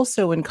were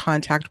also in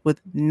contact with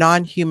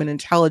non-human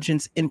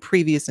intelligence in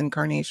previous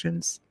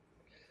incarnations?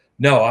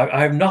 No,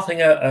 I have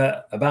nothing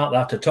about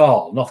that at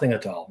all. Nothing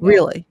at all. No.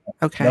 Really?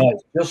 Okay. No,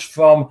 just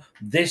from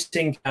this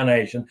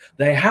incarnation.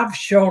 They have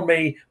shown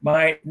me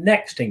my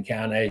next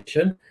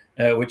incarnation,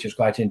 which is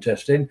quite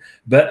interesting,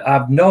 but I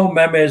have no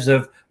memories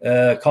of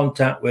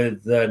contact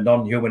with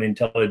non-human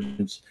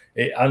intelligence.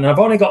 And I've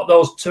only got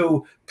those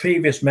 2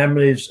 previous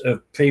memories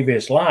of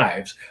previous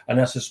lives, and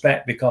I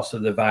suspect because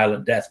of the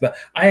violent death. But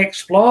I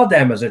explored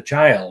them as a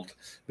child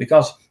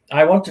because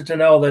I wanted to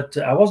know that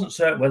I wasn't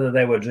certain whether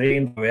they were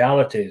dreams or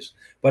realities,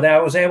 but I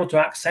was able to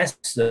access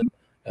them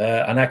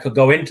and I could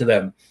go into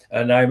them.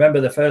 And I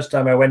remember the first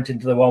time I went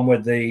into the one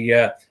with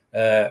the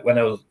when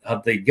I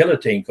had the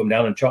guillotine come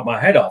down and chop my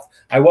head off.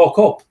 I woke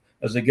up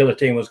as the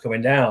guillotine was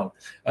coming down.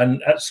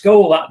 And at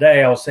school that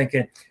day, I was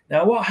thinking,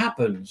 now what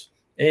happens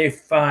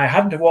if I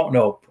hadn't have woken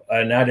up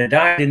and I'd have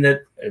died in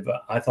the,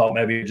 I thought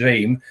maybe a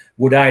dream,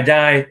 would I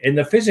die in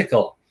the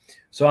physical?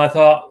 So I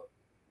thought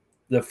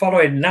the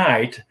following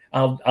night,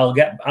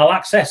 I'll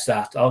access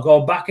that. I'll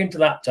go back into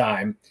that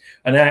time.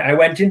 And I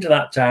went into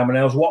that time and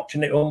I was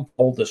watching it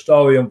unfold, the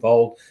story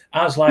unfold,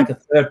 as like a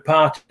third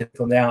party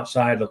from the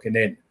outside looking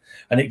in.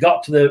 And it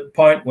got to the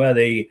point where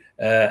the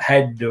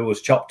head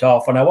was chopped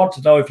off. And I want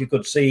to know if you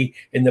could see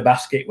in the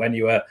basket when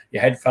your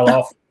head fell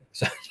off.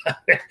 So,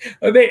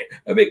 a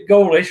bit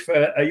ghoulish for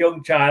a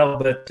young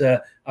child, but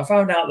I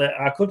found out that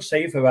I could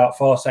see for about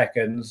 4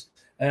 seconds.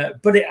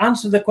 But it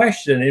answered the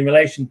question in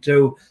relation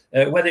to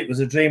whether it was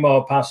a dream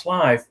or a past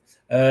life.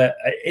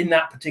 in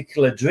that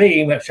particular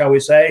dream, shall we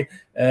say,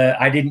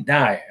 I didn't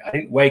die. I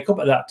didn't wake up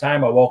at that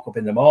time. I woke up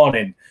in the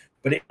morning.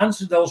 But it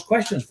answered those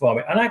questions for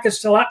me. And I can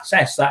still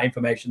access that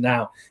information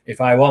now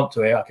if I want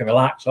to. I can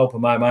relax,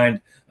 open my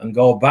mind, and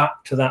go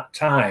back to that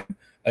time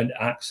and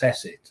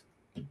access it.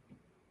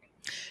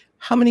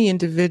 How many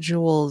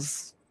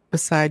individuals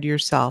beside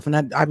yourself, and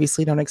I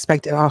obviously don't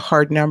expect a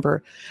hard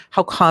number,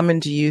 how common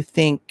do you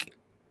think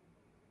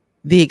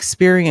the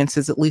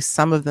experiences, at least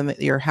some of them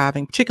that you're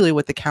having, particularly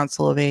with the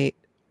Council of Eight,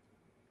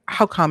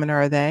 how common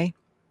are they?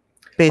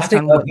 Based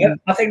on what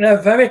I think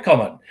they're very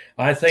common.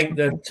 I think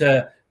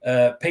that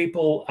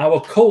people,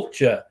 our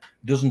culture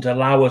doesn't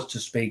allow us to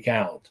speak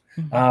out.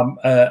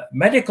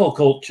 Medical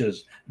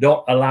cultures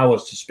don't allow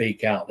us to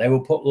speak out. They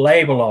will put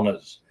label on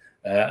us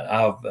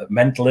of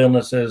mental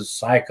illnesses,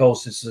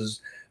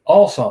 psychoses,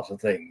 all sorts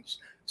of things.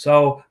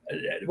 So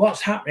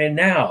what's happening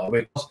now,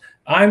 because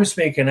I'm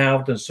speaking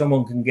out and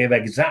someone can give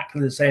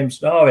exactly the same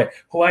story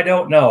who I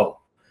don't know,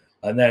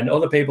 and then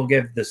other people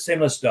give the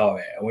similar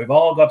story, and we've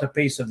all got a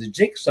piece of the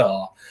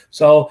jigsaw.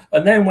 So,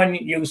 and then when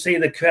you see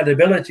the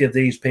credibility of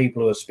these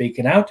people who are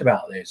speaking out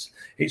about this,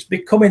 it's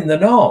becoming the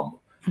norm.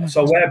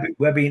 So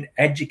we're being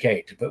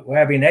educated, but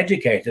we're being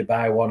educated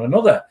by one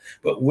another.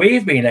 But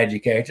we've been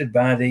educated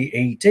by the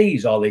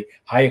ETs, or the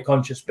higher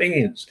conscious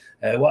beings,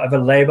 whatever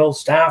label,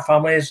 star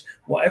families,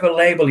 whatever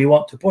label you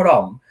want to put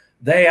on,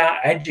 they are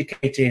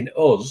educating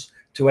us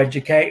to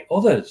educate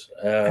others.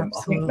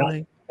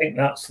 Absolutely. I think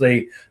that's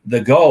the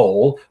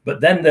goal.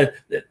 But then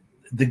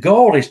the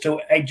goal is to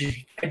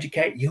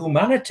educate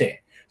humanity,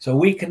 so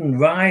we can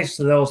rise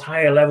to those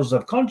higher levels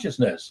of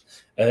consciousness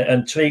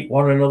and treat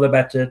one another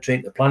better,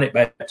 treat the planet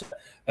better,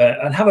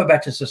 and have a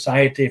better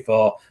society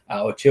for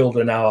our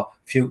children, our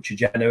future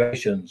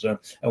generations. And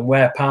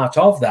we're part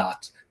of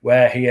that.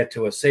 We're here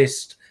to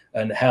assist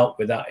and help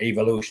with that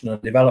evolution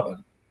and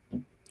development.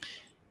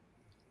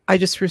 I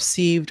just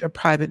received a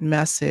private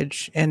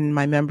message in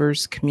my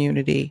members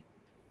community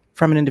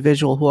from an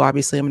individual who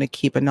obviously I'm going to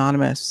keep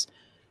anonymous,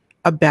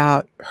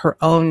 about her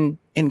own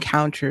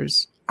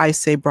encounters, I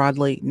say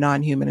broadly,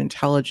 non-human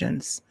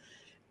intelligence,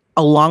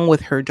 along with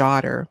her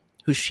daughter,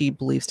 who she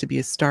believes to be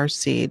a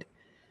starseed.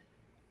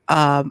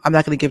 I'm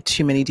not going to give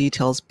too many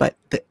details, but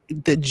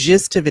the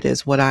gist of it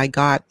is, what I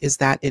got is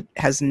that it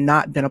has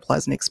not been a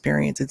pleasant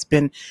experience. It's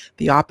been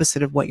the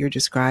opposite of what you're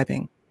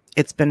describing.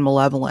 It's been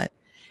malevolent.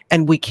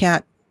 And we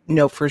can't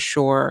know for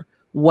sure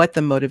what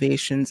the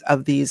motivations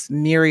of these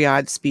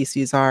myriad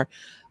species are.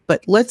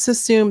 But let's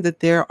assume that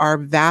there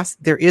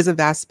is a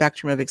vast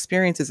spectrum of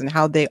experiences and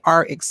how they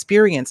are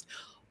experienced.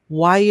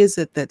 Why is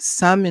it that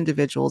some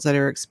individuals that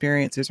are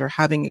experiencers are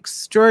having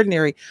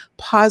extraordinary,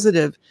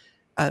 positive,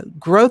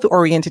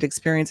 growth-oriented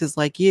experiences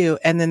like you,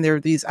 and then there are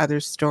these other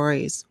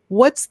stories?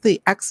 What's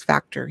the X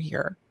factor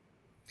here?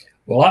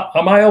 Well,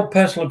 my own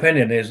personal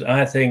opinion is,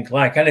 I think,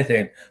 like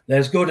anything,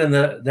 there's good and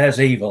there's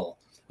evil,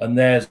 and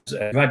there's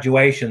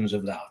graduations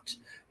of that.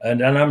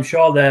 And I'm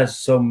sure there's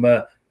some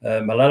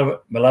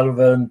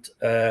malevolent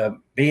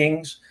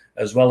beings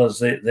as well as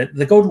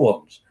the good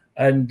ones.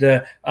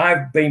 And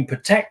I've been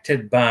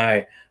protected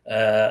by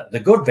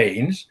the good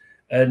beings,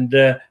 and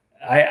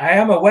I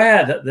am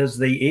aware that there's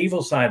the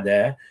evil side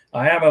there.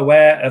 I am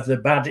aware of the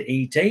bad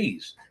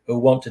ETs who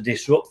want to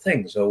disrupt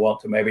things, or want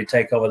to maybe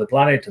take over the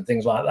planet and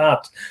things like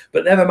that.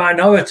 But they're a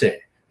minority.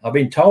 I've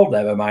been told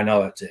they're a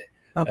minority.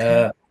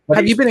 Okay.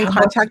 Have you been in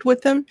contact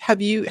with them?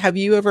 Have you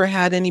ever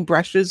had any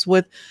brushes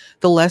with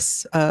the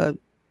less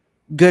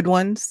good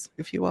ones,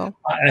 if you will?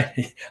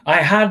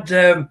 I had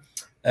a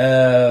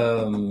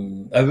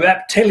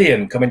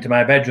reptilian come into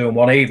my bedroom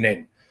one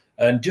evening,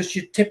 and just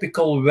your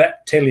typical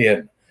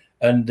reptilian.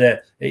 And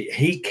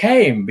he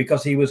came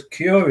because he was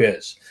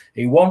curious.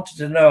 He wanted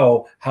to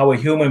know how a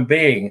human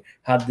being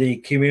had the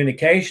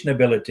communication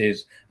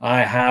abilities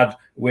I had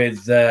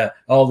with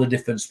all the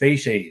different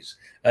species.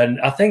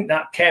 And I think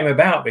that came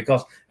about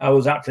because I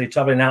was actually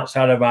traveling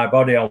outside of my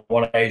body on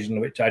one occasion,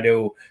 which I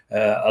do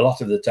a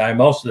lot of the time,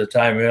 most of the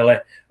time, really.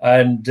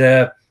 And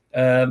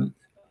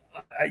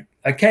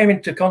I came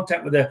into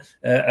contact with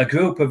a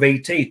group of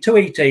two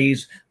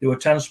ETs who were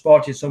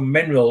transporting some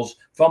minerals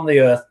from the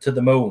Earth to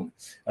the moon.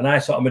 And I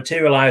sort of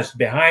materialized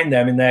behind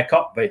them in their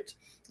cockpit.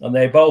 And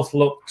they both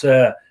looked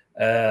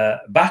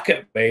back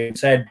at me and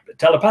said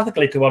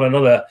telepathically to one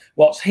another,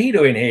 "What's he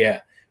doing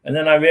here?" And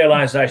then I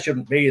realized I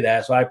shouldn't be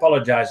there. So I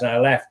apologized and I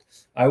left.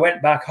 I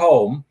went back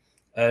home,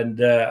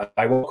 and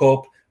I woke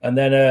up, and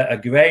then a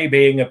grey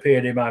being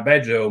appeared in my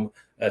bedroom,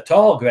 a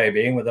tall grey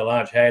being with a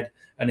large head.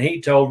 And he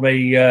told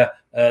me that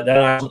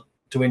I wasn't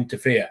to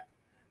interfere.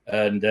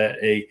 And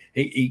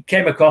he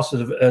came across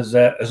as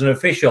an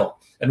official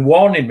and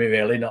warning me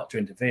really not to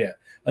interfere.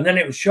 And then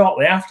it was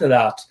shortly after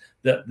that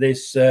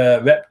this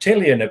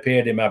reptilian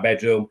appeared in my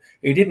bedroom.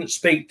 He didn't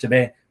speak to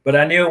me, but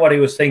I knew what he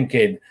was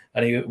thinking.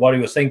 And what he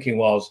was thinking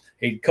was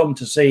he'd come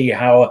to see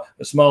how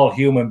a small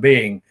human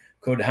being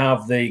could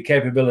have the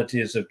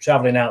capabilities of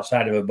traveling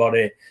outside of a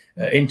body,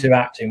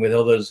 interacting with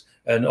others,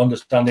 and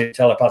understanding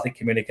telepathic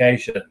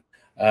communication.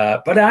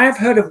 But I've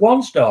heard of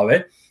one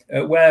story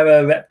where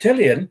a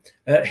reptilian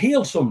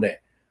healed somebody.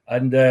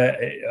 And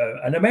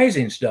an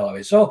amazing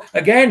story. So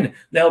again,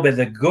 there'll be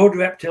the good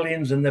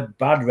reptilians and the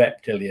bad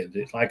reptilians.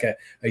 It's like a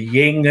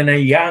yin and a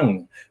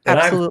yang. But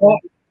Absolutely.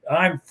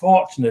 I'm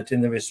fortunate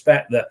in the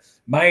respect that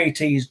my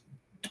ETs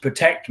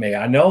protect me.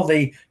 I know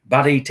the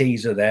bad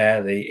ETs are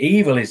there, the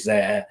evil is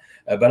there,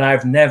 but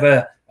I've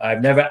never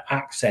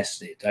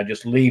accessed it. I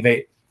just leave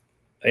it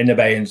in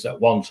abeyance at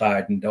one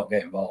side and don't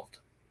get involved.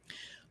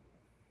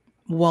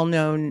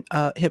 Well-known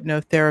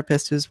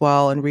hypnotherapist as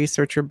well and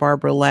researcher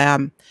Barbara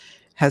Lamb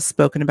has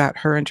spoken about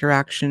her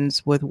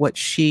interactions with what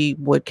she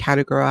would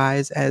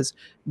categorize as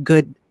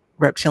good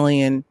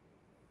reptilian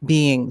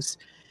beings.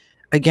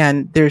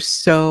 Again, there's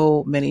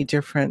so many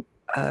different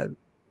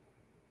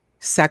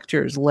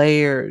sectors,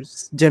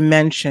 layers,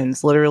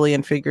 dimensions, literally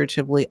and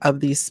figuratively, of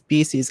these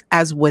species,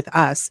 as with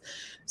us.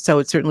 So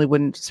it certainly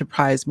wouldn't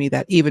surprise me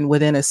that even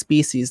within a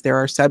species, there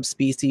are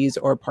subspecies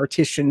or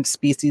partitioned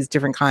species,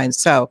 different kinds.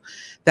 So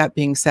that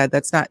being said,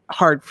 that's not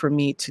hard for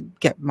me to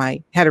get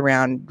my head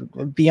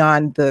around,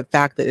 beyond the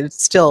fact that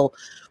it's still,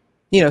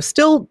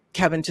 still,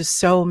 Kevin, just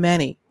so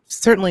many,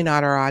 certainly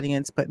not our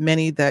audience, but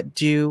many that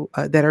do,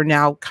 that are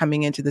now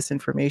coming into this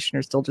information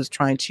are still just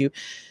trying to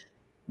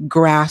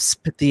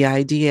grasp the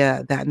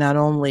idea that not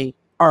only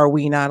are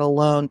we not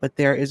alone, but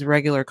there is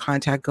regular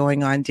contact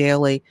going on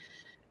daily.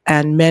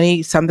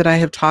 And some that I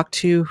have talked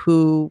to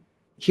who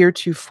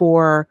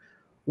heretofore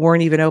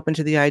weren't even open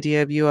to the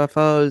idea of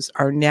UFOs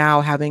are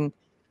now having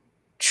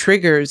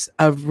triggers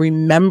of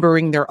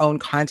remembering their own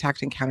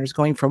contact encounters,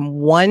 going from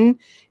one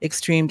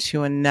extreme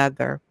to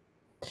another.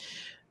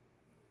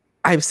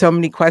 I have so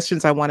many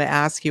questions I want to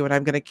ask you, and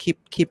I'm going to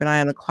keep an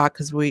eye on the clock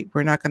because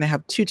we're not going to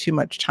have too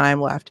much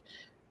time left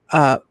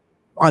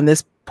on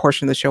this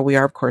portion of the show. We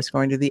are, of course,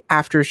 going to the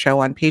after show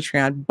on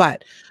Patreon,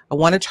 but I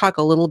want to talk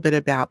a little bit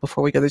about,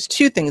 before we go, there's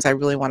two things I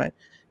really want to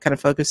kind of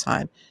focus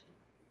on.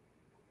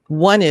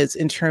 One is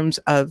in terms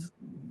of,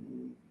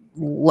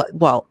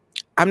 well,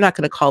 I'm not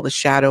going to call the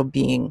shadow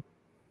being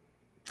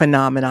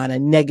phenomenon a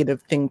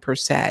negative thing per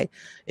se.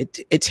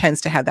 It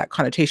tends to have that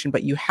connotation,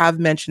 but you have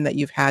mentioned that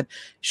you've had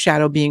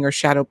shadow being or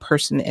shadow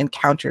person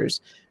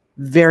encounters.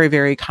 Very,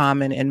 very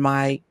common in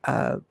my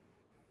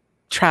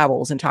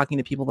travels and talking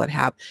to people that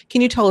have.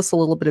 Can you tell us a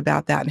little bit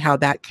about that and how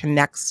that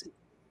connects,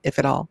 if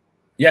at all?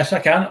 Yes, I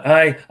can.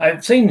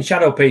 I've seen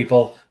shadow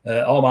people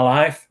all my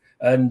life,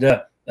 and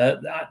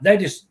they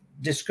just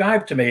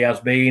described to me as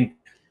being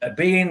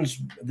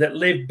beings that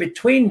live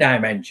between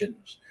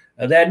dimensions.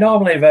 They're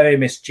normally very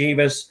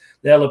mischievous.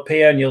 They'll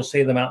appear and you'll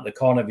see them out the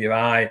corner of your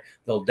eye.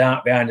 They'll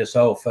dart behind a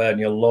sofa and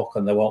you'll look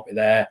and they won't be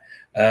there.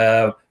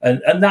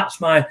 And that's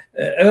my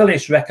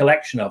earliest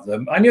recollection of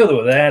them. I knew they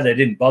were there. They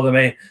didn't bother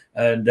me.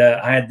 And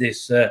I had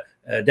this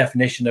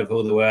definition of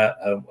who they were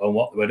and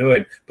what they were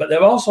doing. But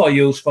they're also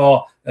used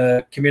for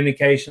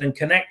communication and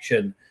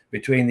connection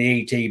between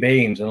the ET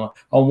beings. And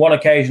on one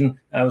occasion,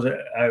 I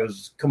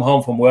was come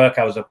home from work.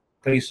 I was a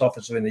police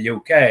officer in the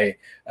UK,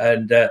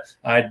 and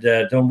I'd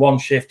done one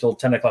shift till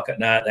 10 o'clock at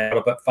night. I got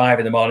up at 5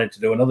 in the morning to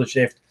do another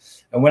shift.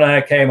 And when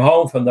I came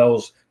home from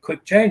those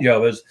quick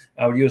changeovers,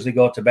 I would usually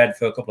go to bed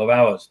for a couple of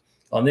hours.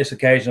 On this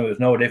occasion, it was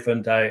no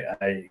different.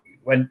 I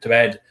went to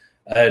bed,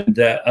 and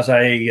as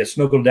I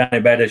snuggled down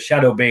in bed, a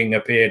shadow being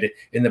appeared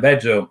in the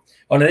bedroom.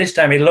 Only this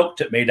time he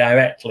looked at me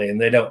directly,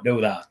 and they don't do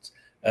that.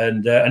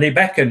 And he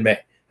beckoned me.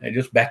 He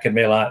just beckoned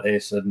me like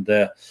this. And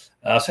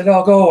I said,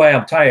 "Oh, go away.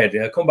 I'm tired.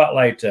 Come back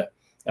later."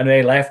 And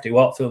he left. He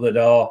walked through the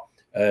door,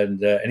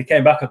 and he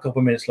came back a couple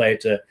of minutes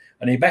later,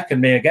 and he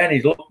beckoned me again.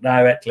 He looked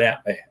directly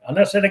at me, and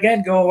I said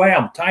again, "Go away.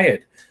 I'm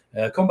tired.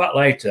 Come back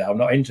later. I'm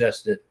not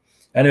interested."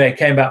 Anyway, he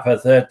came back for a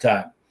third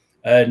time,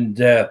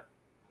 and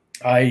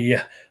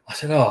I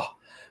said, "Oh,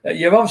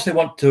 you obviously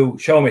want to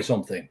show me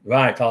something,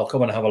 right? I'll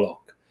come and have a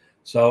look."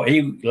 So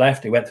he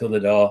left. He went through the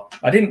door.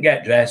 I didn't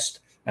get dressed.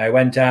 I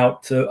went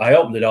out. I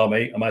opened the door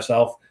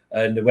myself,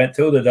 and went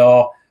through the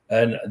door.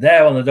 And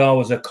there on the door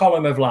was a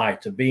column of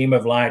light, a beam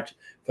of light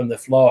from the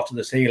floor to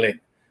the ceiling.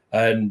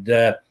 And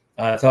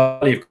I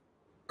thought, you've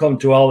come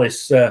to all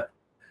this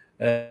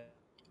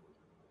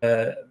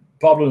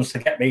problems to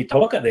get me to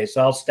look at this.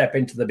 I'll step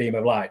into the beam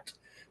of light.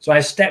 So I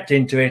stepped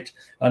into it,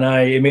 and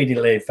I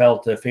immediately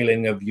felt a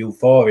feeling of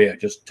euphoria,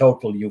 just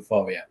total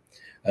euphoria.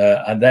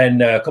 And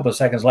then a couple of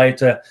seconds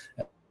later,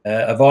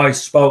 a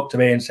voice spoke to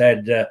me and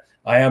said,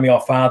 "I am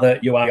your father.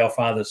 You are your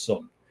father's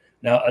son."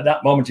 Now, at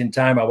that moment in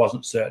time, I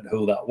wasn't certain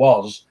who that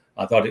was.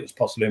 I thought it was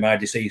possibly my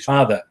deceased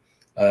father.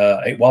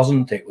 It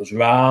wasn't. It was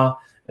Ra,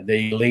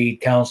 the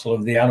lead council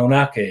of the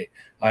Anunnaki.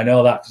 I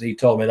know that because he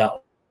told me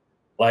that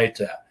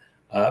later.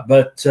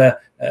 But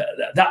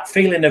that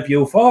feeling of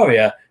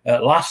euphoria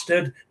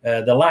lasted.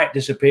 The light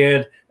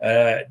disappeared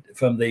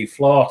from the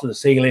floor to the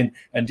ceiling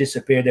and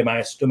disappeared in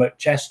my stomach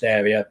chest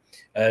area.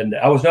 And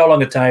I was no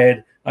longer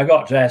tired. I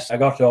got dressed. I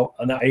got up.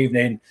 And that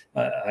evening,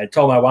 I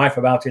told my wife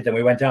about it, and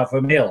we went out for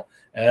a meal.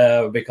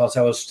 Because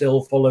I was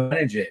still full of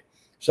energy.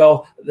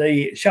 So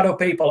the shadow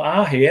people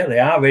are here. They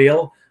are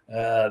real.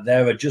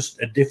 They're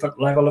just a different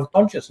level of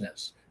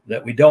consciousness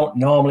that we don't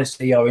normally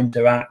see or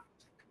interact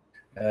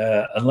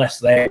unless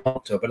they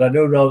want to. But I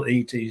do know that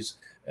ETs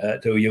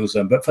do use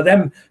them. But for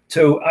them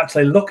to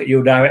actually look at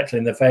you directly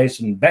in the face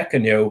and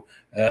beckon you,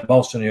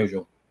 most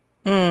unusual.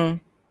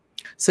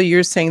 So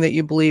you're saying that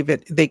you believe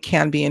they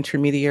can be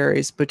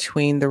intermediaries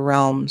between the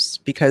realms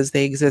because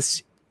they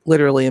exist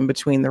literally in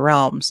between the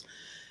realms.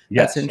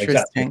 Yes, that's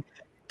interesting. Exactly.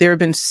 There have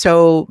been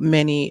so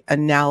much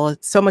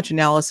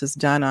analysis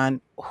done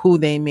on who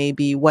they may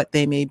be, what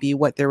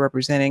they're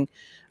representing.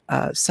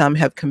 Some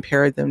have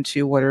compared them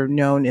to what are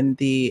known in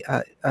the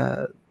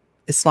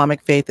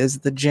Islamic faith as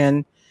the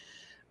jinn,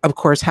 of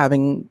course,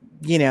 having,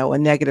 a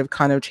negative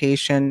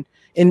connotation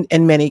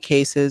in many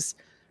cases,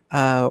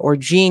 or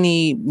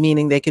genie,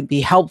 meaning they could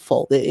be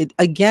helpful.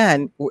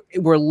 Again,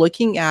 we're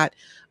looking at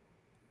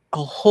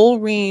a whole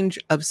range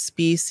of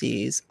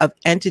species of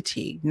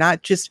entity,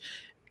 not just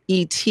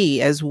ET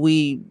as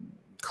we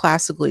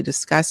classically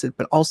discuss it,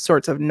 but all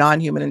sorts of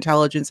non-human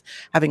intelligence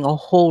having a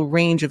whole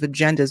range of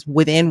agendas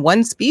within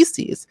one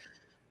species.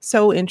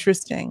 So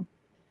interesting.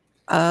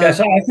 Yes,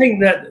 I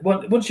think that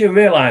once you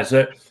realize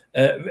that,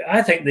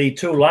 I think the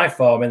true life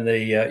form in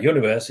the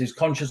universe is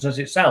consciousness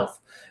itself.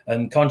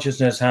 And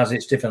consciousness has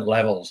its different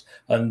levels.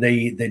 And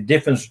the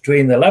difference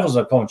between the levels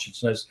of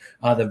consciousness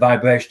are the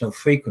vibrational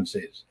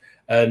frequencies.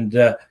 And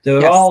there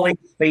are all these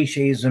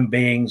species and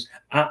beings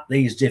at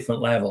these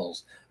different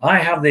levels. I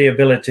have the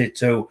ability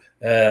to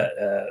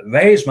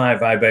raise my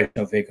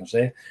vibrational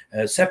frequency,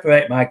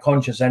 separate my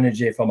conscious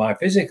energy from my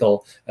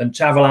physical, and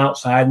travel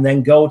outside and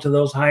then go to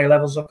those higher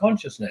levels of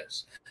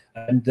consciousness.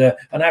 And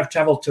I've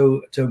traveled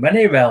to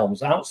many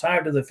realms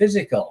outside of the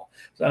physical.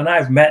 And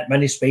I've met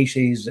many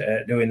species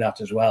doing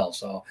that as well.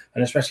 So,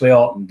 and especially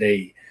Ort and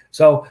Dee.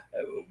 So,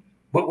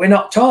 but we're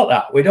not taught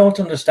that. We don't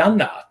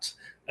understand that.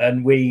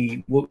 And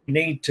we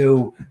need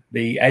to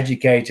be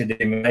educated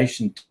in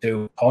relation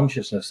to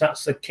consciousness.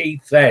 That's the key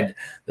thread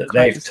that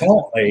they've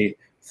taught me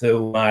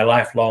through my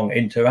lifelong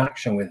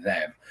interaction with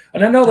them.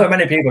 And I know there are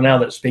many people now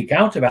that speak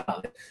out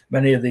about it,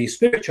 many of these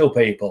spiritual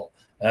people.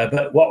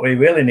 But what we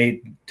really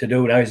need to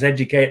do now is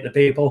educate the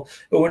people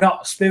who are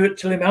not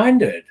spiritually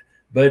minded,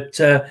 but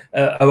are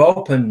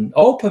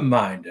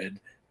open-minded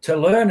to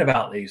learn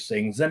about these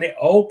things. And it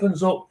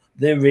opens up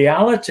the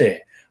reality.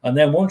 And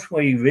then once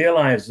we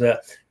realize that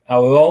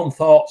our own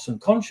thoughts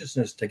and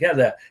consciousness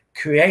together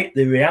create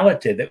the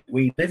reality that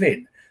we live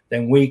in,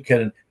 then we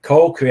can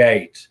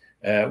co-create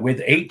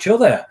with each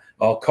other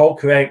or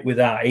co-create with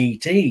our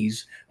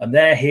ETs, and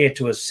they're here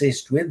to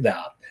assist with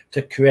that,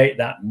 to create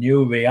that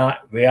new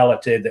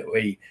reality that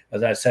we,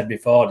 as I said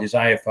before,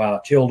 desire for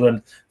our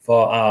children,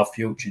 for our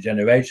future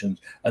generations.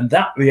 And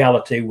that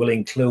reality will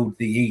include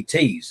the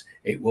ETs.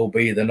 It will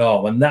be the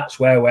norm. And that's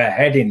where we're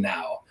heading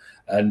now.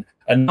 And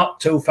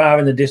not too far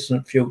in the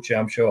distant future,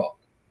 I'm sure.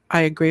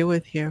 I agree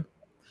with you.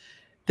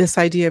 This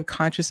idea of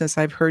consciousness,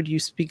 I've heard you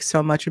speak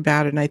so much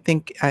about it. And I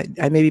think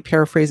I may be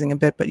paraphrasing a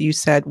bit, but you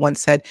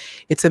once said,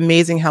 it's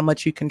amazing how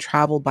much you can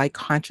travel by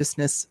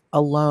consciousness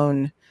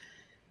alone.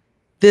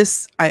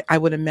 This, I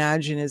would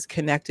imagine, is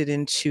connected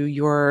into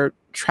your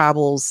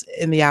travels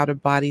in the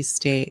out-of-body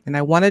state. And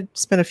I want to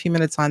spend a few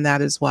minutes on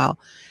that as well.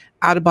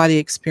 Out-of-body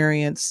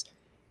experience.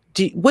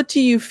 What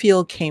do you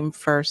feel came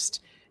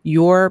first?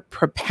 Your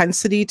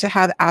propensity to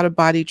have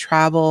out-of-body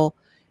travel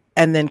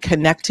and then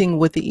connecting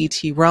with the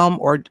ET realm,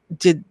 or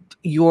did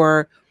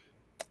your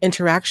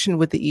interaction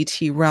with the ET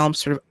realm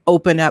sort of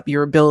open up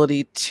your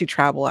ability to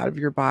travel out of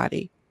your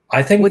body?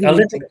 I think a little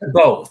bit of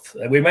both.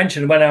 We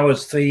mentioned when I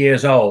was 3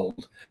 years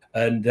old,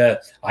 and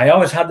I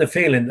always had the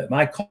feeling that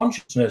my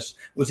consciousness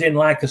was in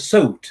like a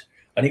suit,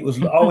 and it was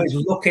always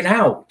looking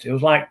out. It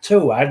was like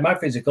two. I had my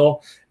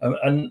physical,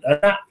 and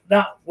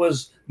that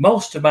was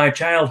most of my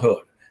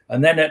childhood.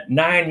 And then at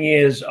 9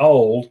 years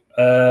old,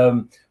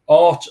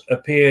 Ort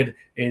appeared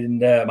in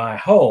my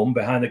home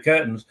behind the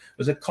curtains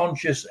as a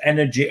conscious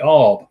energy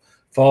orb,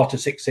 4 to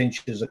 6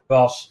 inches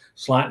across,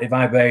 slightly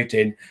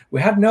vibrating.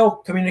 We had no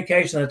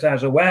communication that I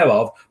was aware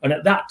of, and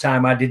at that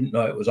time I didn't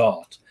know it was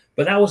Ort.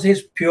 But that was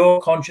his pure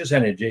conscious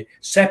energy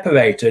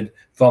separated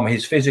from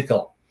his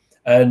physical.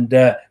 And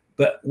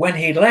but when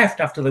he left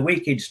after the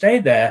week he'd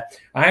stayed there,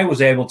 I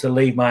was able to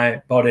leave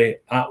my body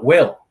at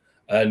will.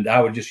 And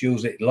I would just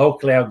use it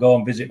locally. I'd go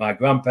and visit my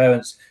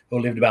grandparents who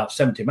lived about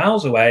 70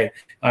 miles away.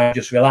 I'd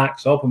just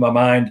relax, open my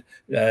mind,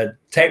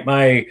 take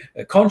my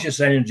conscious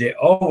energy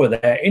over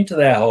there into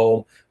their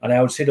home, and I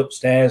would sit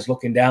upstairs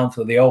looking down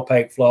through the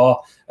opaque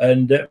floor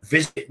and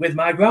visit with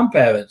my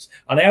grandparents.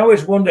 And I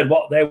always wondered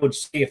what they would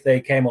see if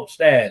they came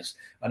upstairs.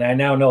 And I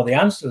now know the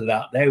answer to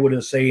that. They would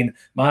have seen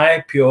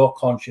my pure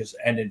conscious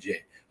energy,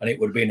 and it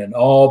would have been an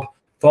orb,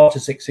 4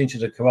 to 6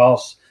 inches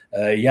across,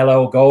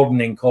 yellow,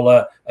 golden in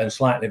color, and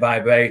slightly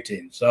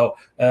vibrating. So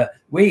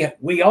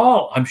we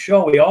all, I'm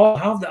sure we all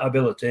have that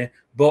ability,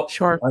 but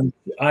sure.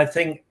 I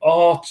think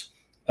Ort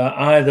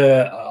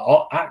either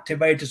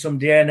activated some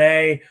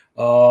DNA,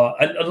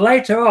 and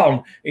later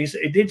on, he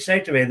did say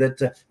to me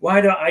that,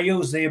 why don't I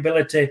use the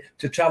ability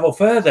to travel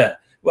further?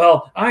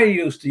 Well, I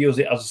used to use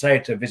it, as I say,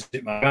 to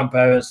visit my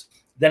grandparents.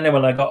 Then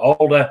when I got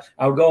older,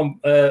 I would go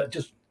and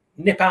just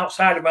nip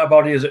outside of my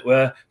body, as it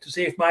were, to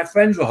see if my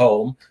friends were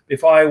home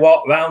before I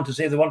walked round to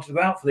see if they wanted to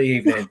go out for the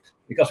evening,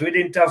 because we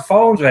didn't have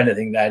phones or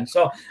anything then.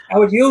 So I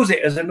would use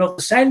it as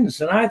another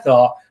sense, and I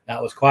thought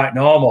that was quite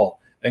normal,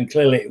 and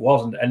clearly it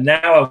wasn't. And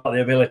now I've got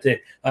the ability,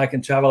 I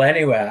can travel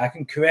anywhere. I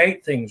can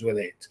create things with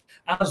it,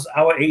 as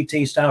our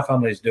ET star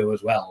families do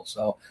as well.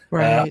 So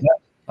Right.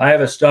 I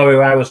have a story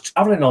where I was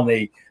traveling on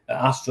the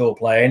astral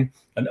plane,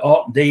 and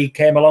Ort and Dee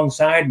came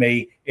alongside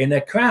me in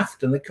a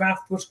craft, and the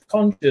craft was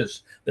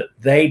conscious that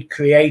they'd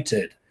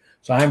created.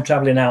 So I'm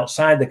traveling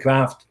outside the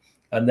craft,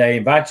 and they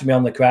invited me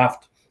on the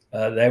craft.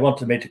 They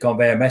wanted me to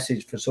convey a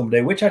message for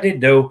somebody, which I did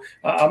do.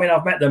 I mean,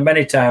 I've met them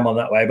many times on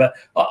that way, but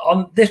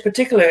on this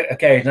particular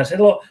occasion, I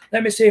said, look,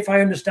 let me see if I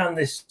understand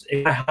this,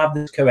 if I have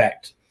this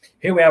correct.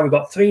 Here we are, we've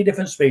got 3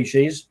 different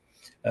species,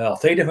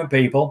 3 different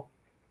people,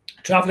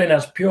 traveling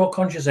as pure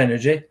conscious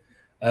energy,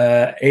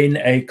 in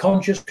a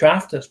conscious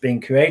craft that's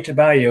been created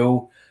by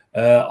you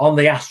on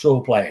the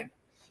astral plane.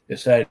 They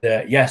said,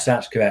 yes,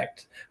 that's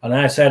correct. And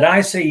I said,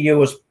 I see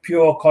you as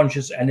pure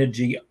conscious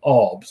energy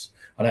orbs.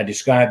 And I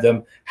described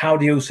them. How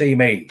do you see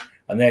me?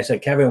 And they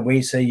said, Kevin,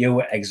 we see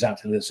you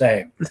exactly the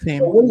same.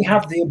 So we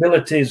have the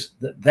abilities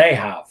that they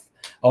have,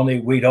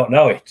 only we don't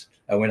know it,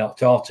 and we're not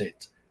taught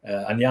it.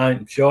 And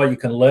I'm sure you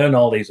can learn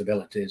all these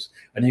abilities,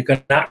 and you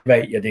can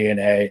activate your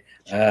DNA,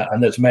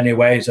 and there's many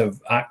ways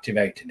of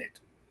activating it.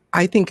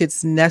 I think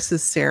it's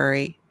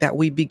necessary that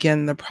we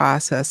begin the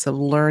process of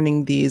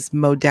learning these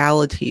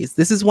modalities.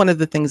 This is one of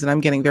the things that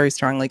I'm getting very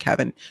strongly,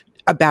 Kevin,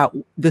 about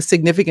the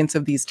significance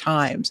of these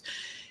times.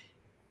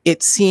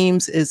 It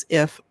seems as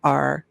if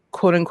our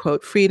quote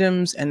unquote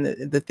freedoms and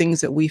the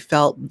things that we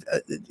felt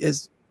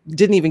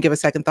didn't even give a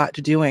second thought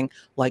to doing,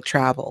 like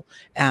travel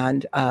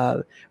and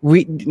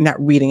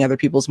not reading other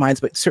people's minds,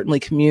 but certainly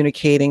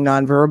communicating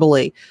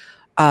non-verbally.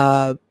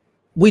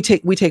 We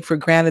take for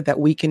granted that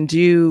we can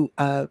do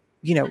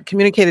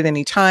communicate at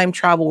any time,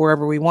 travel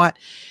wherever we want.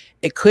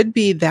 It could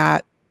be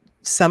that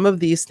some of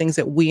these things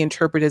that we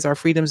interpret as our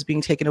freedoms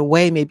being taken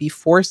away may be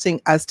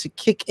forcing us to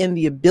kick in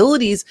the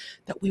abilities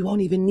that we won't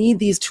even need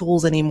these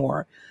tools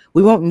anymore.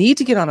 We won't need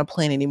to get on a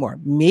plane anymore.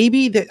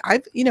 Maybe that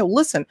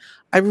listen,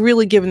 I've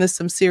really given this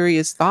some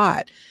serious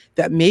thought,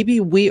 that maybe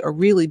we are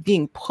really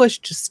being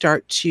pushed to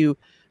start to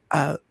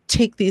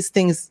take these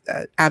things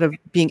out of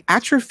being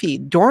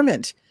atrophied,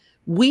 dormant.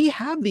 We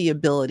have the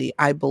ability,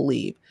 I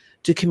believe,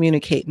 to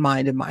communicate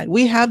mind to mind.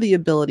 We have the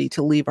ability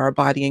to leave our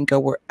body and go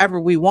wherever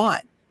we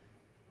want,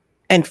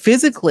 and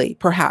physically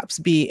perhaps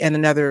be in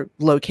another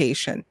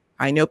location.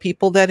 I know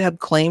people that have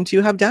claimed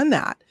to have done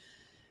that.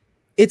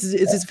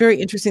 It's very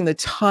interesting, the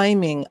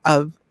timing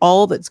of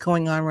all that's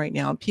going on right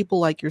now. People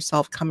like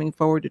yourself coming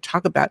forward to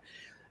talk about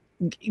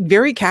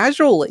very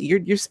casually.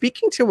 You're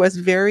speaking to us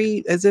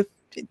very as if,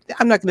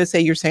 I'm not going to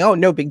say you're saying, oh,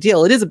 no big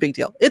deal. It is a big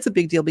deal. It's a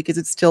big deal because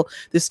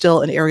there's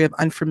still an area of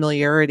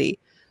unfamiliarity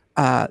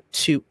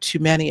to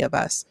many of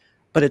us,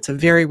 but it's a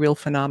very real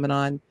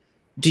phenomenon.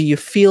 Do you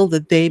feel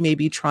that they may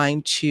be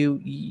trying to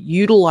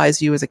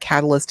utilize you as a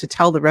catalyst to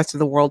tell the rest of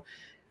the world,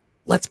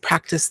 let's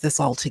practice this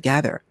all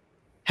together?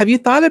 Have you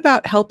thought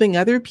about helping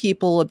other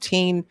people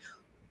obtain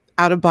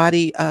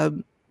out-of-body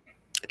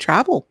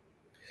travel?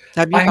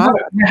 I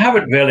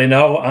haven't really,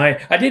 no.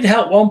 I did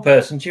help one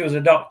person. She was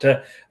a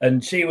doctor,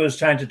 and she was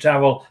trying to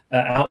travel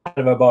outside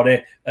of her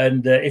body.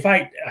 And if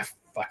I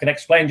can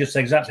explain just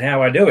exactly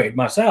how I do it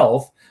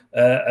myself,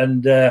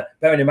 and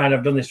bearing in mind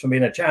I've done this from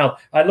being a child,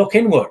 I look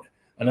inward,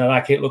 and I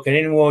keep looking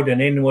inward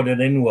and inward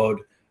and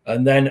inward,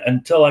 and then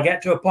until I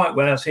get to a point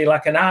where I see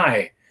like an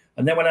eye.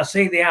 And then when I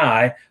see the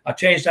eye, I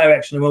change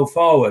direction and move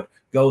forward,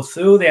 go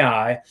through the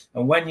eye.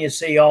 And when you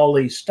see all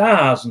these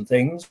stars and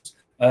things,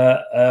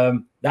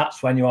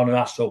 that's when you're on an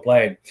astral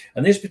plane.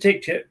 And this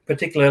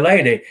particular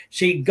lady,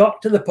 she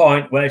got to the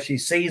point where she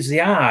sees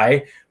the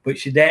eye, but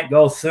she didn't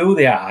go through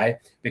the eye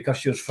because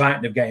she was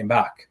frightened of getting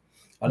back.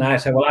 And I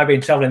said, well, I've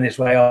been traveling this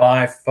way all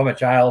life from a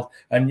child,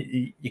 and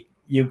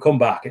you come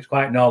back. It's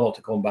quite normal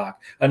to come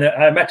back. And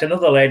I met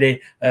another lady,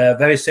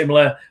 very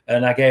similar,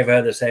 and I gave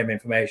her the same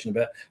information.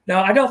 But no,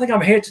 I don't think I'm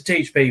here to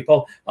teach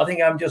people. I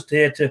think I'm just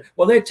here to,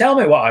 well, they tell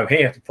me what I'm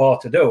here for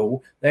to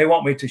do. They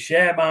want me to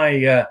share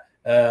my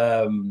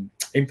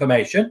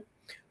information,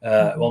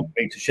 want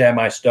me to share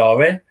my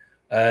story,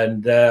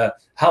 and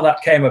how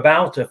that came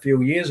about a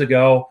few years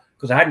ago,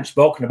 because I hadn't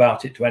spoken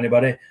about it to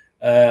anybody.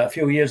 A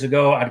few years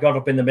ago, I'd got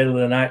up in the middle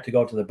of the night to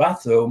go to the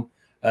bathroom,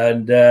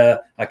 and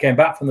I came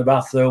back from the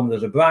bathroom.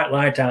 There's a bright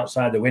light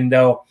outside the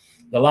window.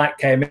 The light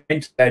came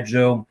into the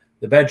bedroom.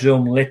 The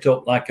bedroom lit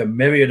up like a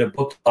myriad of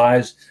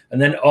butterflies, and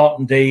then Ort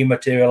and Dee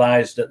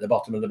materialized at the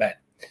bottom of the bed.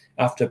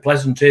 After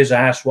pleasantries,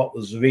 I asked what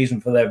was the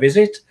reason for their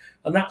visit,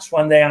 and that's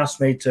when they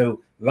asked me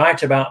to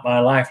write about my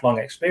lifelong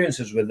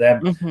experiences with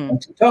them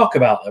and to talk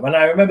about them. And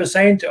I remember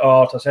saying to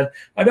Ort, I said,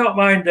 I don't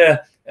mind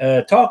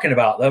talking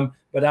about them,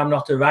 but I'm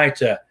not a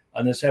writer.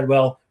 And they said,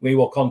 well, we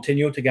will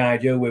continue to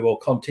guide you. We will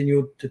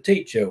continue to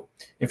teach you.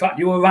 In fact,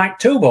 you will write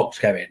 2 books,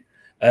 Kevin,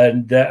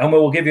 and we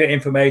will give you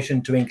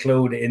information to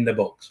include in the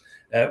books.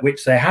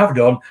 which they have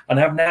done, and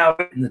have now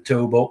written the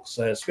 2 books,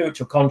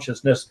 Spiritual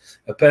Consciousness,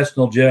 A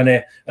Personal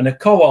Journey, and a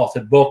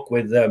co-authored book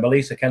with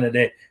Melissa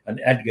Kennedy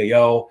and Edgar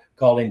Yo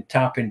called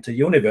Tap into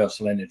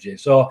Universal Energy.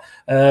 So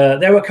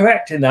they were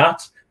correct in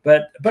that,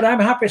 but I'm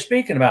happy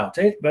speaking about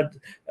it. But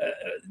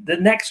the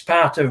next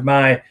part of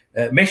my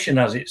mission,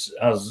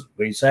 as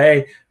we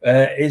say,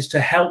 is to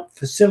help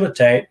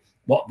facilitate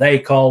what they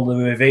call the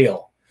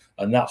reveal.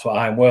 And that's what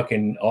I'm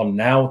working on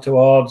now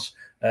towards.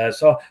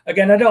 So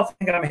again, I don't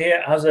think I'm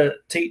here as a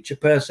teacher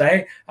per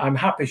se. I'm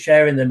happy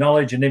sharing the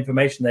knowledge and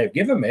information they've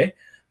given me.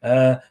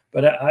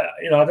 But I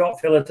don't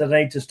feel that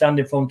I need to stand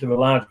in front of a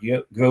large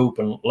group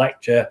and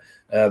lecture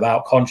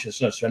about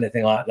consciousness or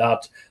anything like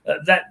that.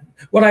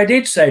 What I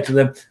did say to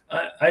them,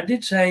 I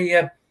did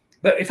say,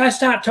 but if I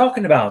start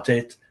talking about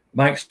it,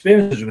 my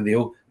experiences with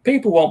you,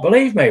 people won't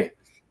believe me.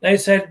 They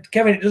said,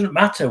 Kevin, it doesn't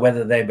matter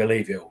whether they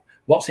believe you.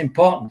 What's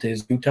important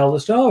is you tell the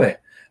story,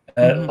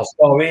 the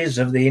stories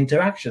of the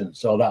interaction.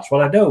 So that's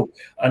what I do.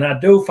 And I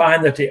do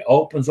find that it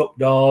opens up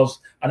doors.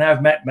 And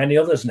I've met many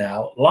others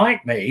now,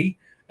 like me,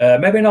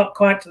 maybe not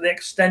quite to the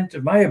extent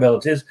of my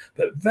abilities,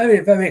 but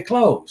very, very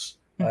close.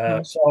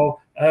 So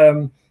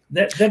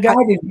they're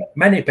guiding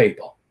many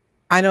people.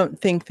 I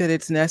don't think that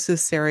it's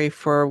necessary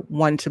for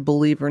one to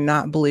believe or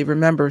not believe.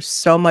 Remember,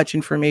 so much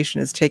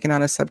information is taken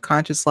on a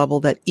subconscious level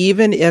that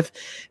even if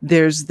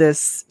there's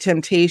this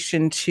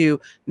temptation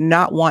to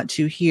not want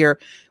to hear,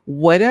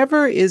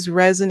 whatever is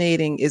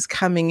resonating is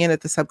coming in at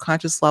the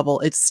subconscious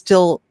level, it's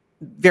still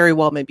very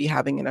well may be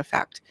having an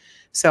effect.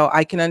 So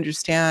I can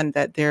understand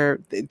that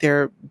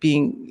they're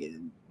being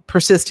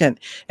persistent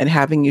and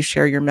having you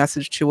share your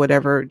message to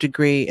whatever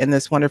degree. In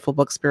this wonderful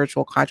book,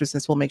 Spiritual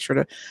Consciousness, we'll make sure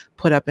to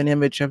put up an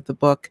image of the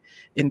book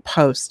in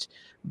post.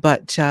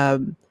 But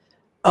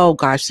oh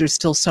gosh, there's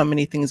still so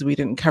many things we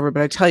didn't cover.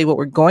 But I tell you what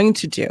we're going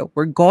to do.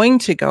 We're going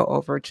to go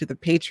over to the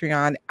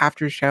Patreon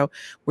after show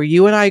where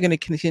you and I are going to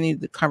continue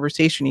the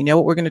conversation. You know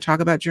what we're going to talk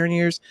about,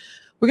 Journeyers?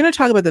 We're going to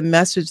talk about the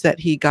message that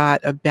he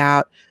got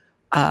about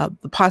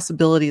the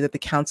possibility that the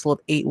Council of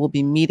Eight will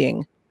be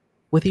meeting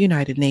with the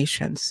United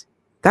Nations.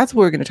 That's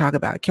what we're going to talk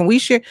about. Can we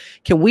share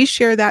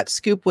that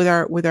scoop with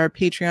our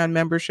Patreon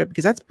membership?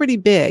 Because that's pretty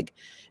big.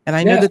 And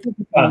I know that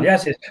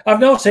yes, I've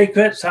no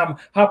secrets. I'm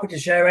happy to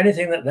share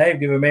anything that they've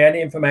given me,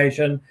 any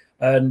information,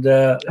 and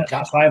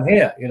that's why I'm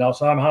here.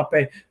 So I'm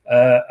happy.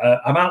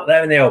 I'm out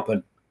there in the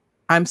open.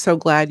 I'm so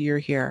glad you're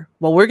here.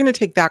 Well, we're going to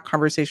take that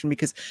conversation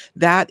because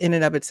that in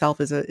and of itself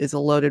is a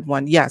loaded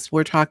one. Yes,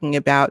 we're talking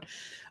about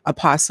a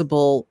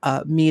possible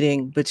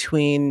meeting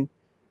between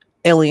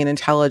alien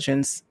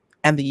intelligence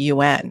and the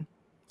UN.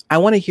 I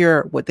want to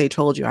hear what they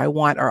told you. I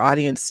want our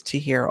audience to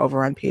hear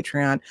over on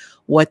Patreon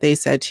what they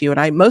said to you.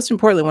 And I most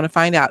importantly want to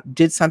find out,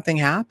 did something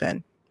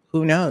happen?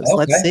 Who knows? Okay.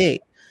 Let's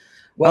see.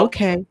 Well,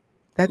 okay.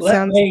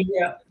 Let me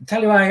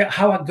tell you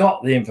how I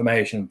got the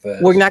information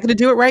first. We're not going to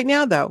do it right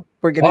now, though.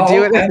 We're going to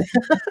do it.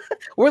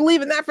 We're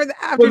leaving that for the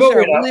after show.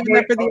 We're leaving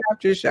that for the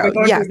after show. We're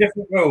going to a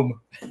different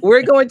room.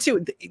 We're going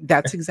to.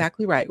 That's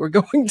exactly right. We're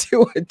going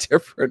to a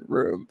different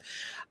room.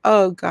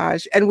 Oh,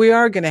 gosh. And we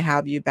are going to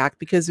have you back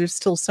because there's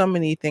still so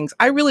many things.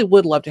 I really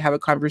would love to have a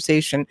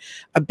conversation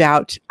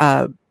about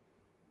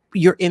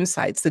your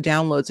insights, the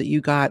downloads that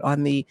you got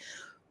on the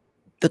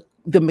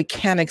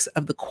mechanics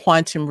of the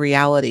quantum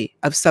reality,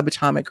 of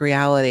subatomic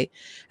reality,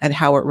 and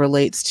how it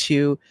relates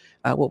to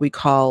what we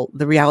call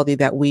the reality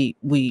that we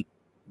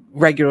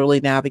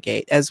regularly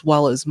navigate, as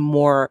well as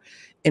more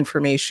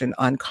information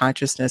on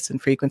consciousness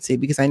and frequency,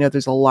 because I know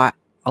there's a lot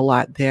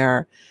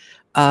there.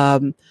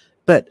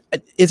 But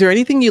is there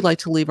anything you'd like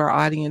to leave our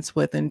audience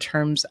with in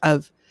terms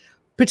of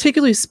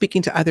particularly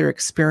speaking to other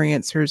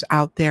experiencers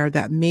out there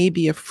that may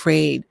be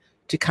afraid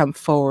to come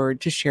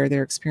forward to share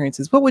their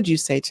experiences? What would you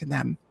say to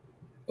them?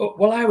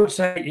 Well, I would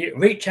say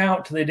reach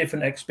out to the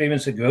different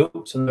experiencer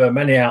groups, and there are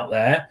many out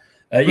there.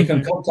 You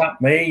can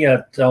contact me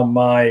on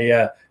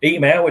my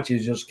email, which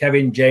is just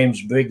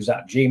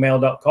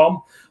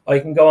kevinjamesbriggs@gmail.com, or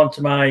you can go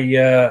onto my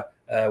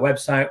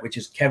website, which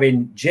is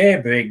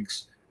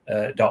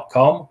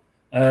kevinjbriggs.com.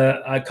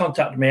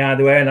 Contact me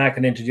either way, and I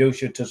can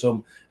introduce you to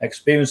some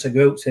experiencer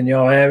groups in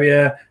your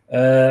area.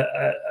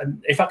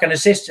 And if I can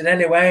assist in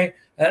any way,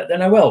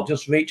 then I will.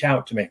 Just reach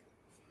out to me.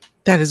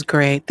 That is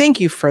great. Thank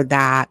you for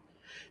that.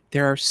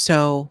 There are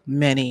so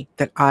many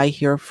that I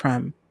hear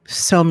from,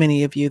 so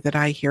many of you that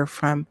I hear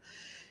from,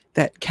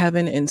 that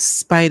Kevin, in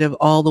spite of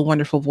all the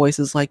wonderful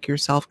voices like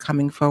yourself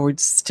coming forward,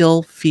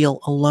 still feel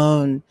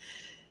alone.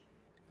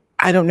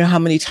 I don't know how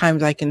many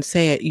times I can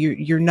say it.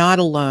 You're not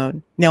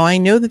alone. Now, I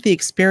know that the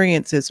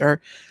experiences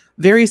are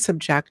very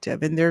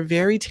subjective and they're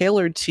very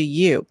tailored to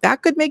you.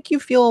 That could make you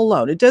feel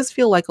alone. It does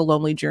feel like a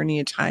lonely journey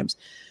at times.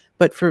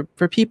 But for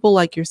people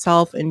like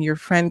yourself and your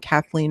friend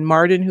Kathleen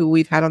Martin, who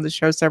we've had on the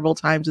show several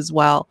times as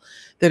well,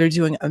 that are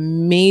doing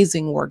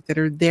amazing work, that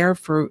are there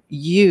for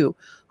you,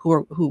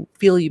 who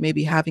feel you may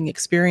be having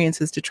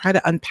experiences to try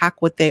to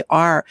unpack what they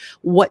are,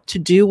 what to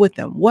do with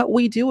them, what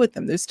we do with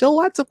them. There's still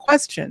lots of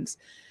questions.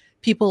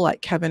 People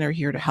like Kevin are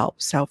here to help.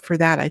 So for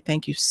that, I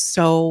thank you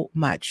so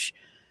much,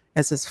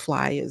 as this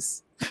fly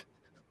is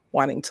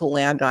wanting to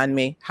land on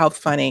me. How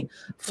funny.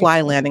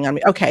 Fly landing on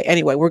me. Okay,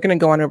 anyway, we're going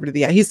to go on over to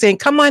the, he's saying,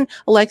 come on,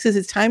 Alexis,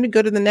 it's time to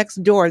go to the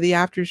next door, the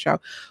after show.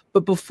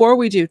 But before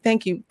we do,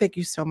 thank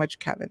you so much,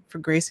 Kevin, for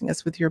gracing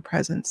us with your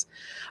presence.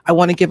 I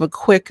want to give a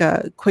quick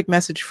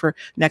message for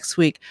next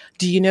week.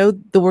 Do you know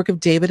the work of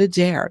David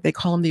Adair? They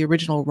call him the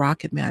original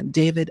Rocket Man,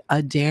 David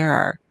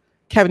Adair.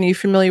 Kevin, are you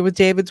familiar with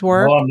David's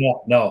work?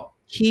 No.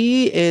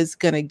 He is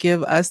going to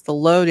give us the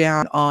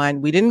lowdown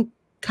on, we didn't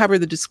cover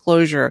the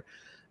disclosure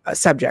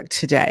subject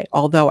today,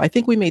 although I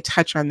think we may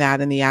touch on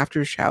that in the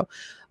after show.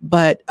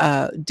 But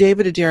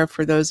David Adair,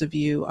 for those of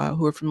you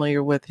who are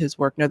familiar with his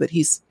work, know that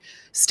he's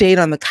stayed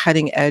on the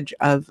cutting edge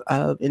of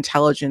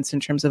intelligence in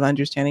terms of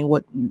understanding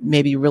what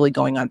may be really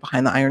going on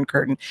behind the Iron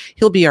Curtain.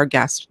 He'll be our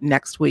guest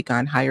next week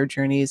on Higher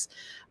Journeys.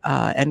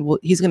 And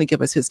he's going to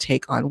give us his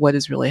take on what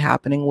is really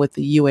happening with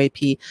the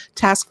UAP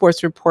task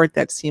force report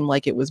that seemed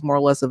like it was more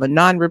or less of a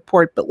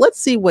non-report. But let's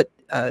see what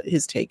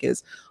his take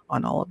is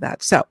on all of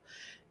that. So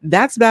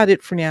that's about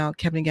it for now.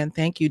 Kevin, again,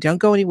 thank you. Don't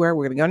go anywhere.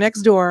 We're going to go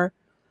next door.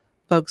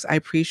 Folks, I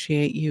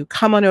appreciate you.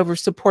 Come on over,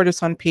 support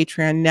us on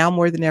Patreon now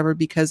more than ever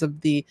because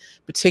of the,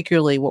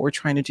 particularly what we're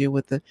trying to do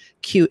with the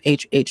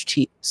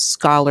QHHT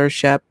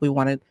scholarship. We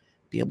want to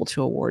be able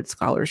to award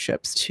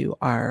scholarships to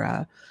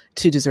our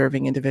to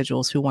deserving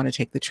individuals who want to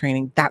take the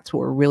training. That's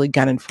what we're really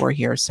gunning for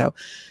here. So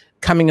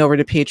coming over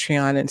to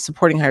Patreon and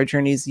supporting Higher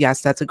Journeys,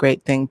 yes, that's a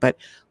great thing, but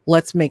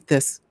let's make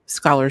this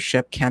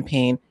scholarship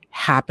campaign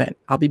happen.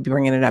 I'll be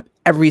bringing it up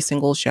every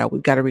single show.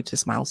 We've got to reach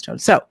this milestone.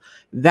 So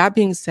that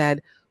being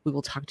said, we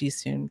will talk to you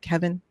soon.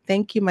 Kevin,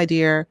 thank you, my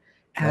dear.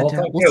 And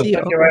we'll see you.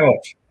 Thank you very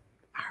much.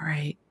 All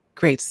right.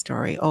 Great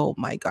story. Oh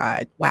my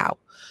God. Wow.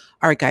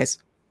 All right, guys,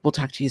 we'll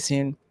talk to you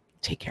soon.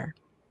 Take care.